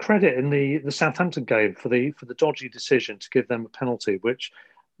got a lot of credit in the Southampton game for the dodgy decision to give them a penalty. Which,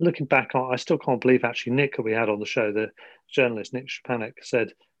 looking back, I still can't believe. Actually, Nick, who we had on the show, the journalist Nick Szczepanik,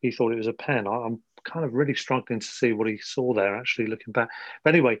 said he thought it was a pen. I'm kind of really struggling to see what he saw there. Actually, looking back,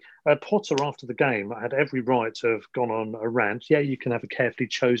 but anyway, Potter after the game had every right to have gone on a rant. Yeah, you can have a carefully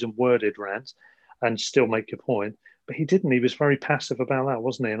chosen, worded rant, and still make your point. But he didn't. He was very passive about that,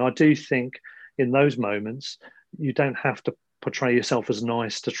 wasn't he? And I do think, in those moments, you don't have to portray yourself as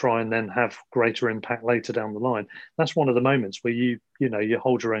nice to try and then have greater impact later down the line. That's one of the moments where you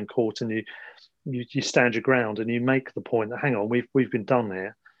hold your own court and you stand your ground and you make the point that, hang on, we've been done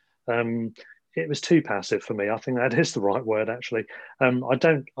here. It was too passive for me. I think that is the right word, actually.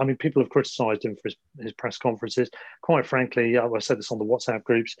 People have criticised him for his press conferences. Quite frankly, I said this on the WhatsApp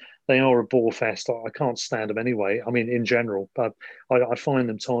groups, they are a bore fest. I can't stand them anyway. I mean, in general, but I find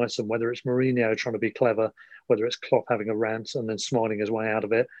them tiresome, whether it's Mourinho trying to be clever, whether it's Klopp having a rant and then smiling his way out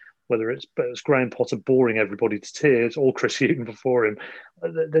of it, whether it's Graham Potter boring everybody to tears, or Chris Hughton before him.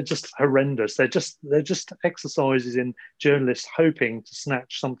 They're just horrendous. They're just exercises in journalists hoping to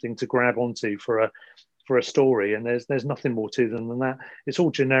snatch something to grab onto for a story, and there's nothing more to them than that. It's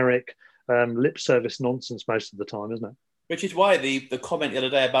all generic lip service nonsense most of the time, isn't it? Which is why the comment the other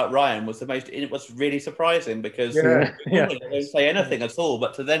day about Ryan was it was really surprising, because they don't say anything at all,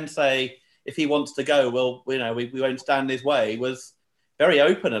 but to then say if he wants to go, well, we won't stand his way, was very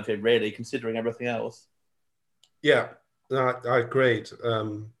open of him, really, considering everything else. Yeah, no, I agreed.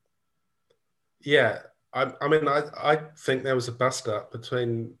 I think there was a bust-up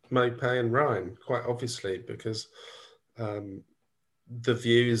between Maupay and Ryan, quite obviously, because the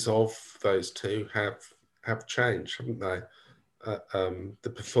views of those two have changed, haven't they? The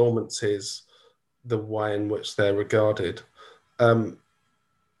performances, the way in which they're regarded. I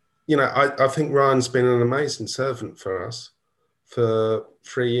think Ryan's been an amazing servant for us for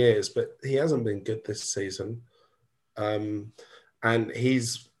 3 years, but he hasn't been good this season. And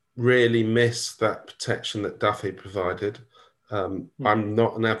he's really missed that protection that Duffy provided. I'm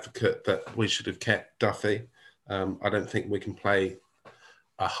not an advocate that we should have kept Duffy. I don't think we can play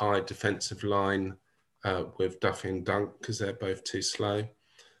a high defensive line with Duffy and Dunk, because they're both too slow.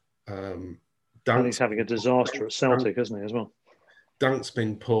 And he's having a disaster at Celtic, isn't he, as well? Dunk's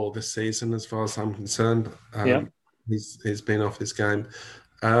been poor this season, as far as I'm concerned. He's been off his game.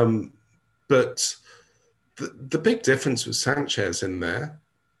 But the big difference with Sanchez in there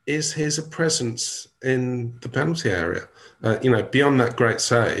is his presence in the penalty area, beyond that great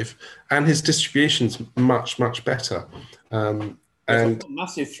save, and his distribution's much, much better. And a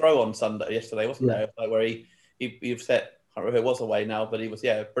massive throw on Sunday yesterday, wasn't there? Like where he set, I can't remember who it was away now, but he was,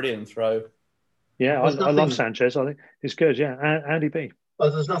 brilliant throw. Yeah, I love Sanchez. I think he's good, Andy B. Well,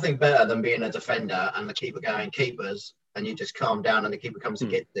 there's nothing better than being a defender and the keeper going keepers, and you just calm down and the keeper comes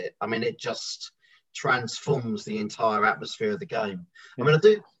and gets it. I mean, it just transforms the entire atmosphere of the game. I mean,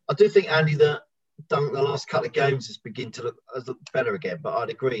 I do think, Andy, that Dunk the last couple of games has begun to look better again, but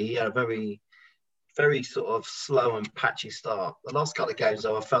I'd agree he had a very, very sort of slow and patchy start. The last couple of games,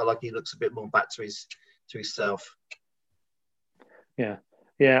 though, I felt like he looks a bit more back to himself. Yeah,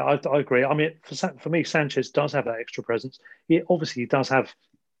 I agree. I mean, for me, Sanchez does have that extra presence. He does have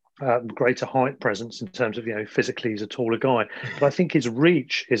greater height presence in terms of, physically he's a taller guy. But I think his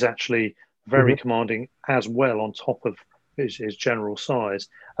reach is actually very commanding as well, on top of his general size.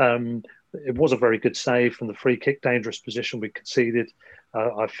 It was a very good save from the free kick, dangerous position we conceded.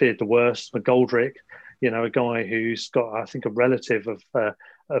 I feared the worst. McGoldrick, a guy who's got, I think, a relative of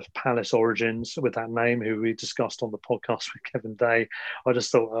Palace origins with that name, who we discussed on the podcast with Kevin Day. I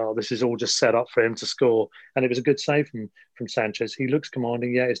just thought, this is all just set up for him to score. And it was a good save from Sanchez. He looks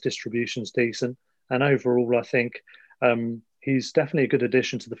commanding. Yeah, his distribution's decent. And overall, I think he's definitely a good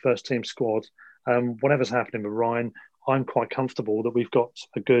addition to the first team squad. Whatever's happening with Ryan, I'm quite comfortable that we've got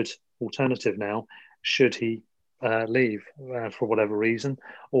a good alternative now, should he leave for whatever reason,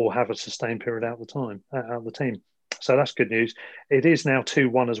 or have a sustained period out of the team. So that's good news. It is now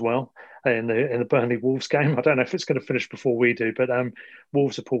 2-1 as well in the Burnley Wolves game. I don't know if it's going to finish before we do, but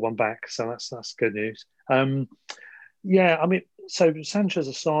Wolves have pulled one back, so that's good news. So Sanchez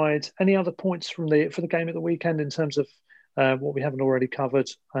aside, any other points for the game at the weekend in terms of what we haven't already covered?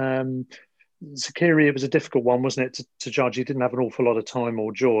 Zakiri, it was a difficult one, wasn't it, to judge? He didn't have an awful lot of time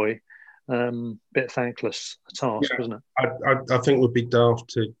or joy. Bit thankless a task, wasn't it? I think it would be daft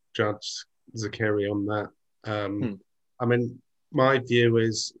to judge Zakiri on that. I mean, my view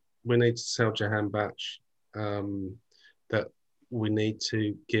is we need to sell Jahanbakhsh, that we need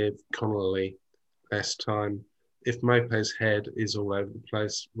to give Connolly less time. If Mope's head is all over the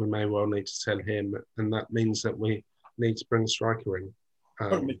place, we may well need to sell him, and that means that we need to bring a striker in.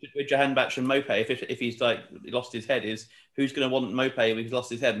 With Jahanbakhsh and Mope, if he's lost his head, is who's going to want Mope if he's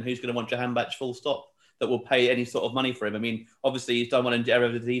lost his head, and who's going to want Jahanbakhsh full stop that will pay any sort of money for him? I mean, obviously he's done one in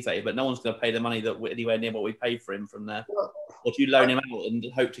Eredivisie, but no one's going to pay the money that anywhere near what we paid for him from there. Or do you loan him out and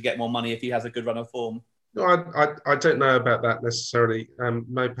hope to get more money if he has a good run of form? No, I don't know about that necessarily.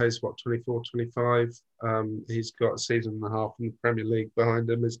 Mope's 24, 25. He's got a season and a half in the Premier League behind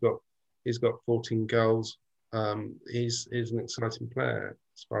him. He's got 14 goals. He's an exciting player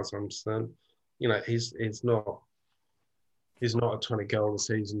as far as I'm concerned. You know, he's not a 20 goal a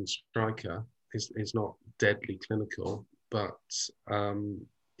season striker. He's not deadly clinical, but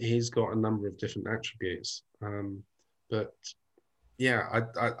he's got a number of different attributes. But yeah,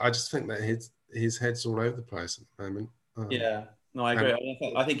 I just think that his head's all over the place at the moment. Yeah, no, I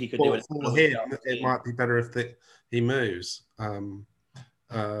agree. I think he could do it. For him, it might be better if he moves.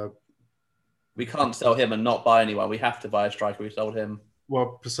 We can't sell him and not buy anyone. We have to buy a striker. We sold him.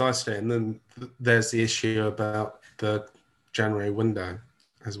 Well, precisely. And then there's the issue about the January window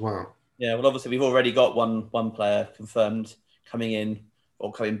as well. Yeah, well, obviously, we've already got one player confirmed coming in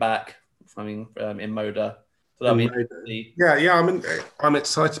or coming back in Moda. So I mean, I'm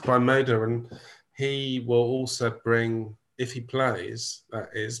excited by Moda, and he will also bring, if he plays, that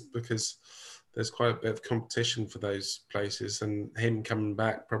is, because there's quite a bit of competition for those places, and him coming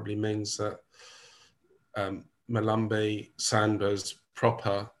back probably means that Malumbi, Sanders,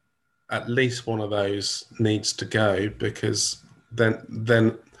 Proper, at least one of those needs to go, because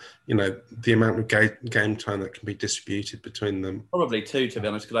then you know the amount of game time that can be distributed between them. Probably two, to be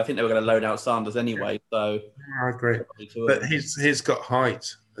honest, because I think they were going to load out Sanders anyway. So I agree, but he's got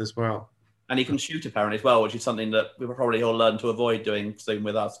height as well, and he can shoot apparently as well, which is something that we will probably all learn to avoid doing soon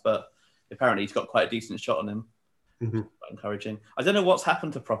with us. But apparently, he's got quite a decent shot on him. Mm-hmm. Quite encouraging. I don't know what's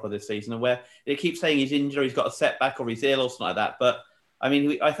happened to Proper this season, and where they keep saying he's injured, he's got a setback, or he's ill, or something like that. But I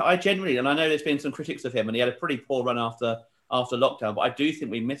mean, I generally, and I know there's been some critics of him, and he had a pretty poor run after lockdown. But I do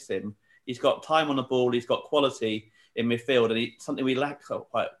think we miss him. He's got time on the ball. He's got quality in midfield, and something we lack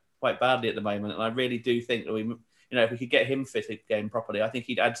quite badly at the moment. And I really do think that if we could get him fit again properly, I think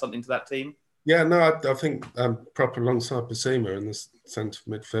he'd add something to that team. Yeah, no, I think Proper alongside Basuma in the centre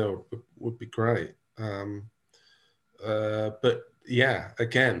of midfield would be great. But yeah,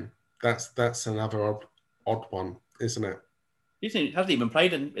 again, that's another odd one, isn't it? He hasn't even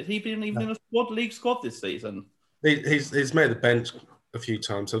played has he been even in a league squad this season? He's made the bench a few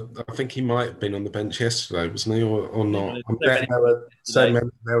times. I think he might have been on the bench yesterday, wasn't he, or not?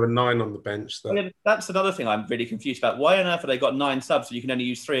 There were 9 on the bench. That's another thing I'm really confused about. Why on earth have they got 9 subs so you can only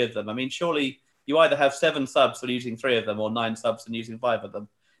use 3 of them? I mean, surely you either have 7 subs for using 3 of them, or 9 subs and using 5 of them.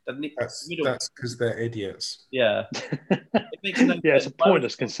 That's because they're idiots. Yeah. It's a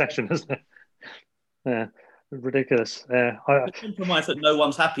pointless concession, isn't it? Yeah, ridiculous. Yeah, a compromise that no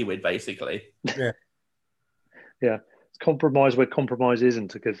one's happy with, basically. Yeah. Yeah, it's compromise where compromise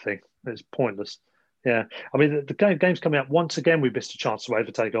isn't a good thing. It's pointless. Yeah, I mean, the game's coming up. Once again, we missed a chance to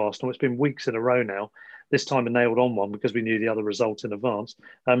overtake Arsenal. It's been weeks in a row now. This time we nailed on one because we knew the other result in advance.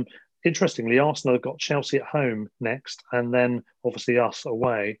 Interestingly, Arsenal have got Chelsea at home next, and then obviously us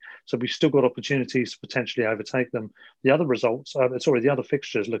away. So we've still got opportunities to potentially overtake them. The other the other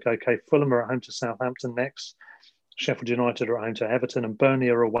fixtures look okay. Fulham are at home to Southampton next. Sheffield United are at home to Everton, and Burnley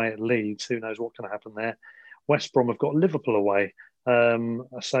are away at Leeds. Who knows what can happen there? West Brom have got Liverpool away.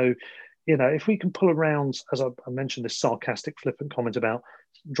 So, if we can pull around, as I mentioned, this sarcastic, flippant comment about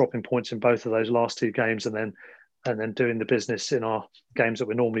dropping points in both of those last 2 games, and then doing the business in our games that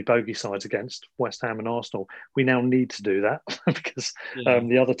we're normally bogey sides against, West Ham and Arsenal, we now need to do that because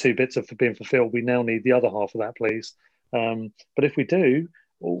the other 2 bits have been fulfilled. We now need the other half of that, please. But if we do,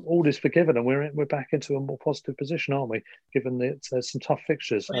 all is forgiven, and we're back into a more positive position, aren't we? Given that there's some tough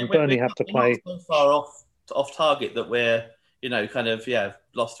fixtures, and Burnley have to play. We're not so far off target that we're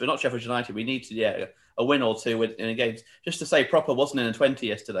lost. We're not Sheffield United. We need to a win or 2 in games. Just to say, Proper wasn't in a 20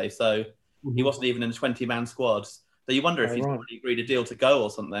 yesterday, so he wasn't even in a 20-man squad. So you wonder if he's already agreed a deal to go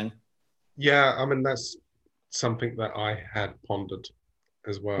or something. Yeah, I mean, that's something that I had pondered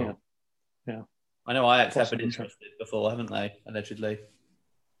as well. Yeah. I know Ajax have been interested before, haven't they? Allegedly.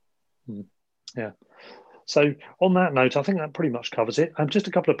 Yeah. So on that note, I think that pretty much covers it. Just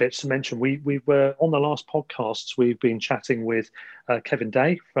a couple of bits to mention. We were on the last podcasts. We've been chatting with Kevin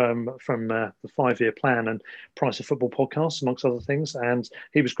Day from the 5-Year Plan and Price of Football podcast, amongst other things, and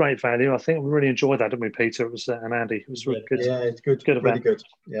he was great value. I think we really enjoyed that, didn't we, Peter? It was and Andy. It was really good. Yeah, it's good. Good really event. Good.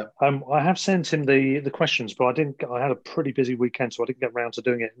 Yeah. I have sent him the questions, but I had a pretty busy weekend, so I didn't get around to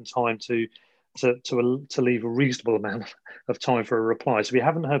doing it in time to leave a reasonable amount of time for a reply. So we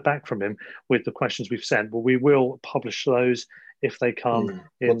haven't heard back from him with the questions we've sent, but we will publish those if they come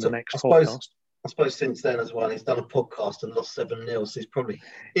in the next podcast. I suppose since then as well, he's done a podcast and lost 7-0, so he's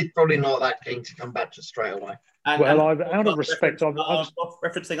probably not that keen to come back to straight away. Out of respect, I was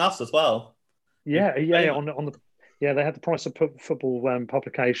referencing us as well. Yeah. They had the Price of Football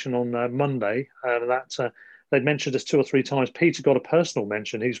publication on Monday. They'd mentioned us 2 or 3 times. Peter got a personal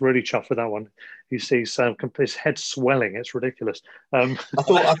mention. He's really chuffed with that one. He sees his head swelling. It's ridiculous. I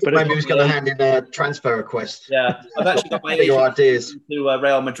thought maybe he was going to hand in a transfer request. Yeah, I've actually got my your ideas to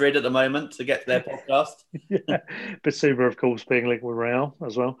Real Madrid at the moment to get to their podcast. Yeah, Bissouma, of course, being linked with Real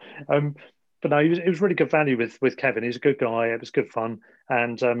as well. But no, it was really good value with Kevin. He's a good guy. It was good fun,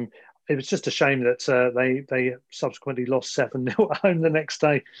 and it was just a shame that they subsequently lost 7-0 at home the next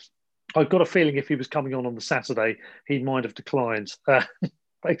day. I've got a feeling if he was coming on the Saturday, he might have declined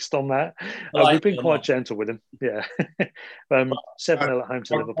based on that. We've been quite gentle with him. Yeah. 7-0 at home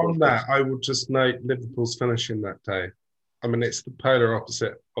to Liverpool. On that, I would just note Liverpool's finishing that day. I mean, it's the polar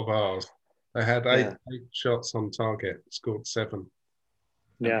opposite of ours. They had eight shots on target, scored 7.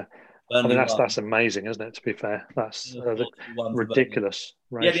 Yeah. I mean, that's amazing, isn't it, to be fair? That's ridiculous.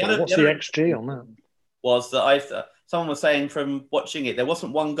 What's the XG on that? Was that someone was saying from watching it, there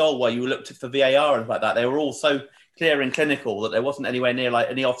wasn't one goal where you looked for VAR and like that. They were all so clear and clinical that there wasn't anywhere near like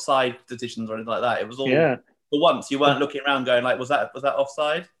any offside decisions or anything like that. It was all for once. You weren't looking around going like, was that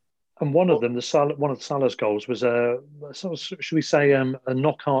offside? And one of them, one of Salah's goals was should we say a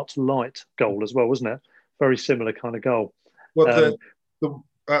knockout light goal as well, wasn't it? Very similar kind of goal. Well,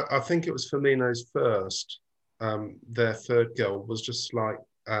 I think it was Firmino's first. Their third goal was just like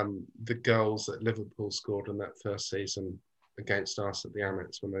the goals that Liverpool scored in that first season against us at the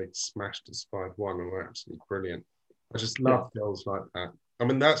Amex when they smashed us 5-1 and were absolutely brilliant. I just love goals like that. I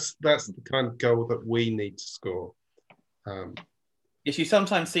mean, that's the kind of goal that we need to score. Yes, you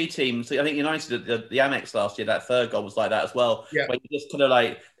sometimes see teams. I think United at the Amex last year, that third goal was like that as well. Yeah. Where you just kind of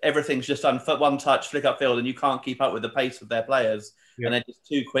like everything's just done for one touch, flick upfield, and you can't keep up with the pace of their players, and they're just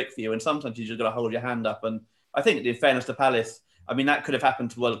too quick for you. And sometimes you just got to hold your hand up. And I think, in fairness to Palace, I mean that could have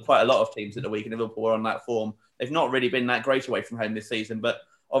happened to quite a lot of teams at the week, and Liverpool were on that form. They've not really been that great away from home this season, but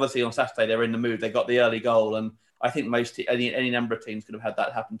obviously on Saturday they're in the mood. They got the early goal, and I think any number of teams could have had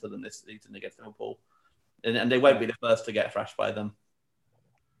that happen to them this season against Liverpool, and they won't be the first to get thrashed by them.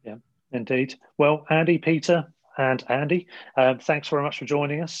 Yeah, indeed. Well, Andy, Peter, and Andy, thanks very much for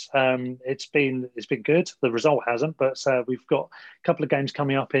joining us. It's been good. The result hasn't, but we've got a couple of games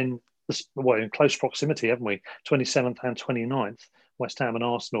coming up in close proximity, haven't we? 27th and 29th, West Ham and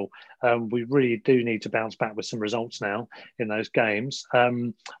Arsenal. We really do need to bounce back with some results now in those games.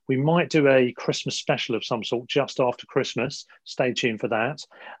 We might do a Christmas special of some sort just after Christmas. Stay tuned for that.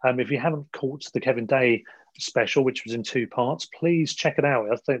 If you haven't caught the Kevin Day special, which was in 2 parts, please check it out.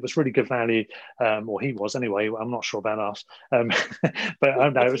 I think it was really good value, or he was anyway. I'm not sure about us, but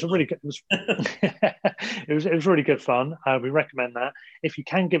no, it was a really good. It was really good fun. We recommend that. If you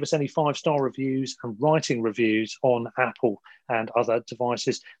can give us any 5-star reviews and writing reviews on Apple and other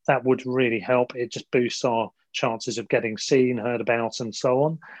devices, that would really help. It just boosts our chances of getting seen, heard about, and so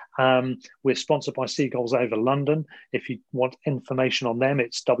on. We're sponsored by Seagulls Over London. If you want information on them,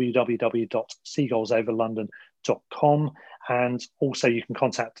 it's www.seagullsoverlondon.com. And also you can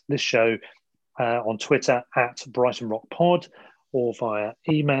contact this show on Twitter at Brighton Rock Pod, or via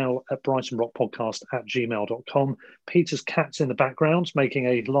email at brightonrockpodcast@gmail.com. Peter's cat's in the background making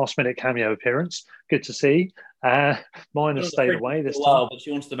a last-minute cameo appearance. Good to see. Mine has stayed away this time. But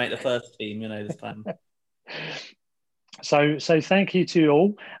she wants to make the first team, this time. So thank you to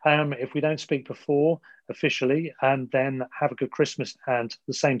all. If we don't speak before officially, and then have a good Christmas, and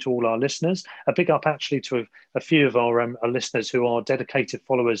the same to all our listeners. A big up actually to a few of our listeners who are dedicated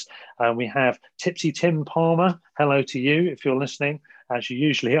followers. We have Tipsy Tim Palmer. Hello to you if you're listening, as you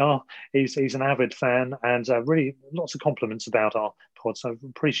usually are. He's an avid fan, and really lots of compliments about our pod. So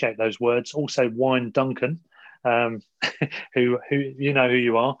appreciate those words. Also Wine Duncan. Who you know who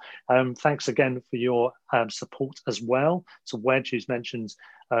you are. Thanks again for your support as well. To Wedge, who's mentioned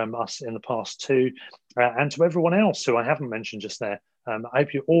us in the past too, and to everyone else who I haven't mentioned just there. I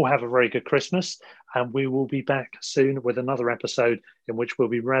hope you all have a very good Christmas, and we will be back soon with another episode in which we'll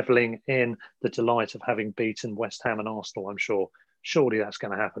be reveling in the delight of having beaten West Ham and Arsenal, I'm sure. Surely that's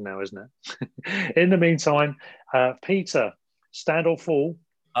going to happen now, isn't it? In the meantime, Peter, stand or fall?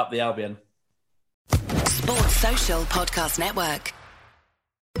 Up the Albion. Sports Social Podcast Network.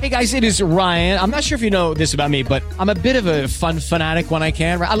 Hey guys, it is Ryan. I'm not sure if you know this about me, but I'm a bit of a fun fanatic when I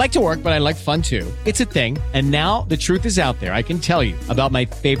can. I like to work, but I like fun too. It's a thing. And now the truth is out there. I can tell you about my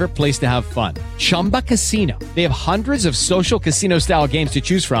favorite place to have fun. Chumba Casino. They have hundreds of social casino style games to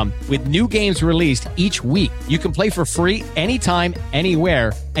choose from with new games released each week. You can play for free anytime,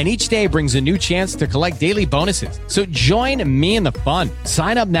 anywhere. And each day brings a new chance to collect daily bonuses. So join me in the fun.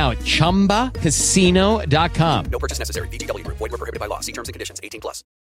 Sign up now at ChumbaCasino.com. No purchase necessary. VGW. Void where prohibited by law. See terms and conditions. 18+.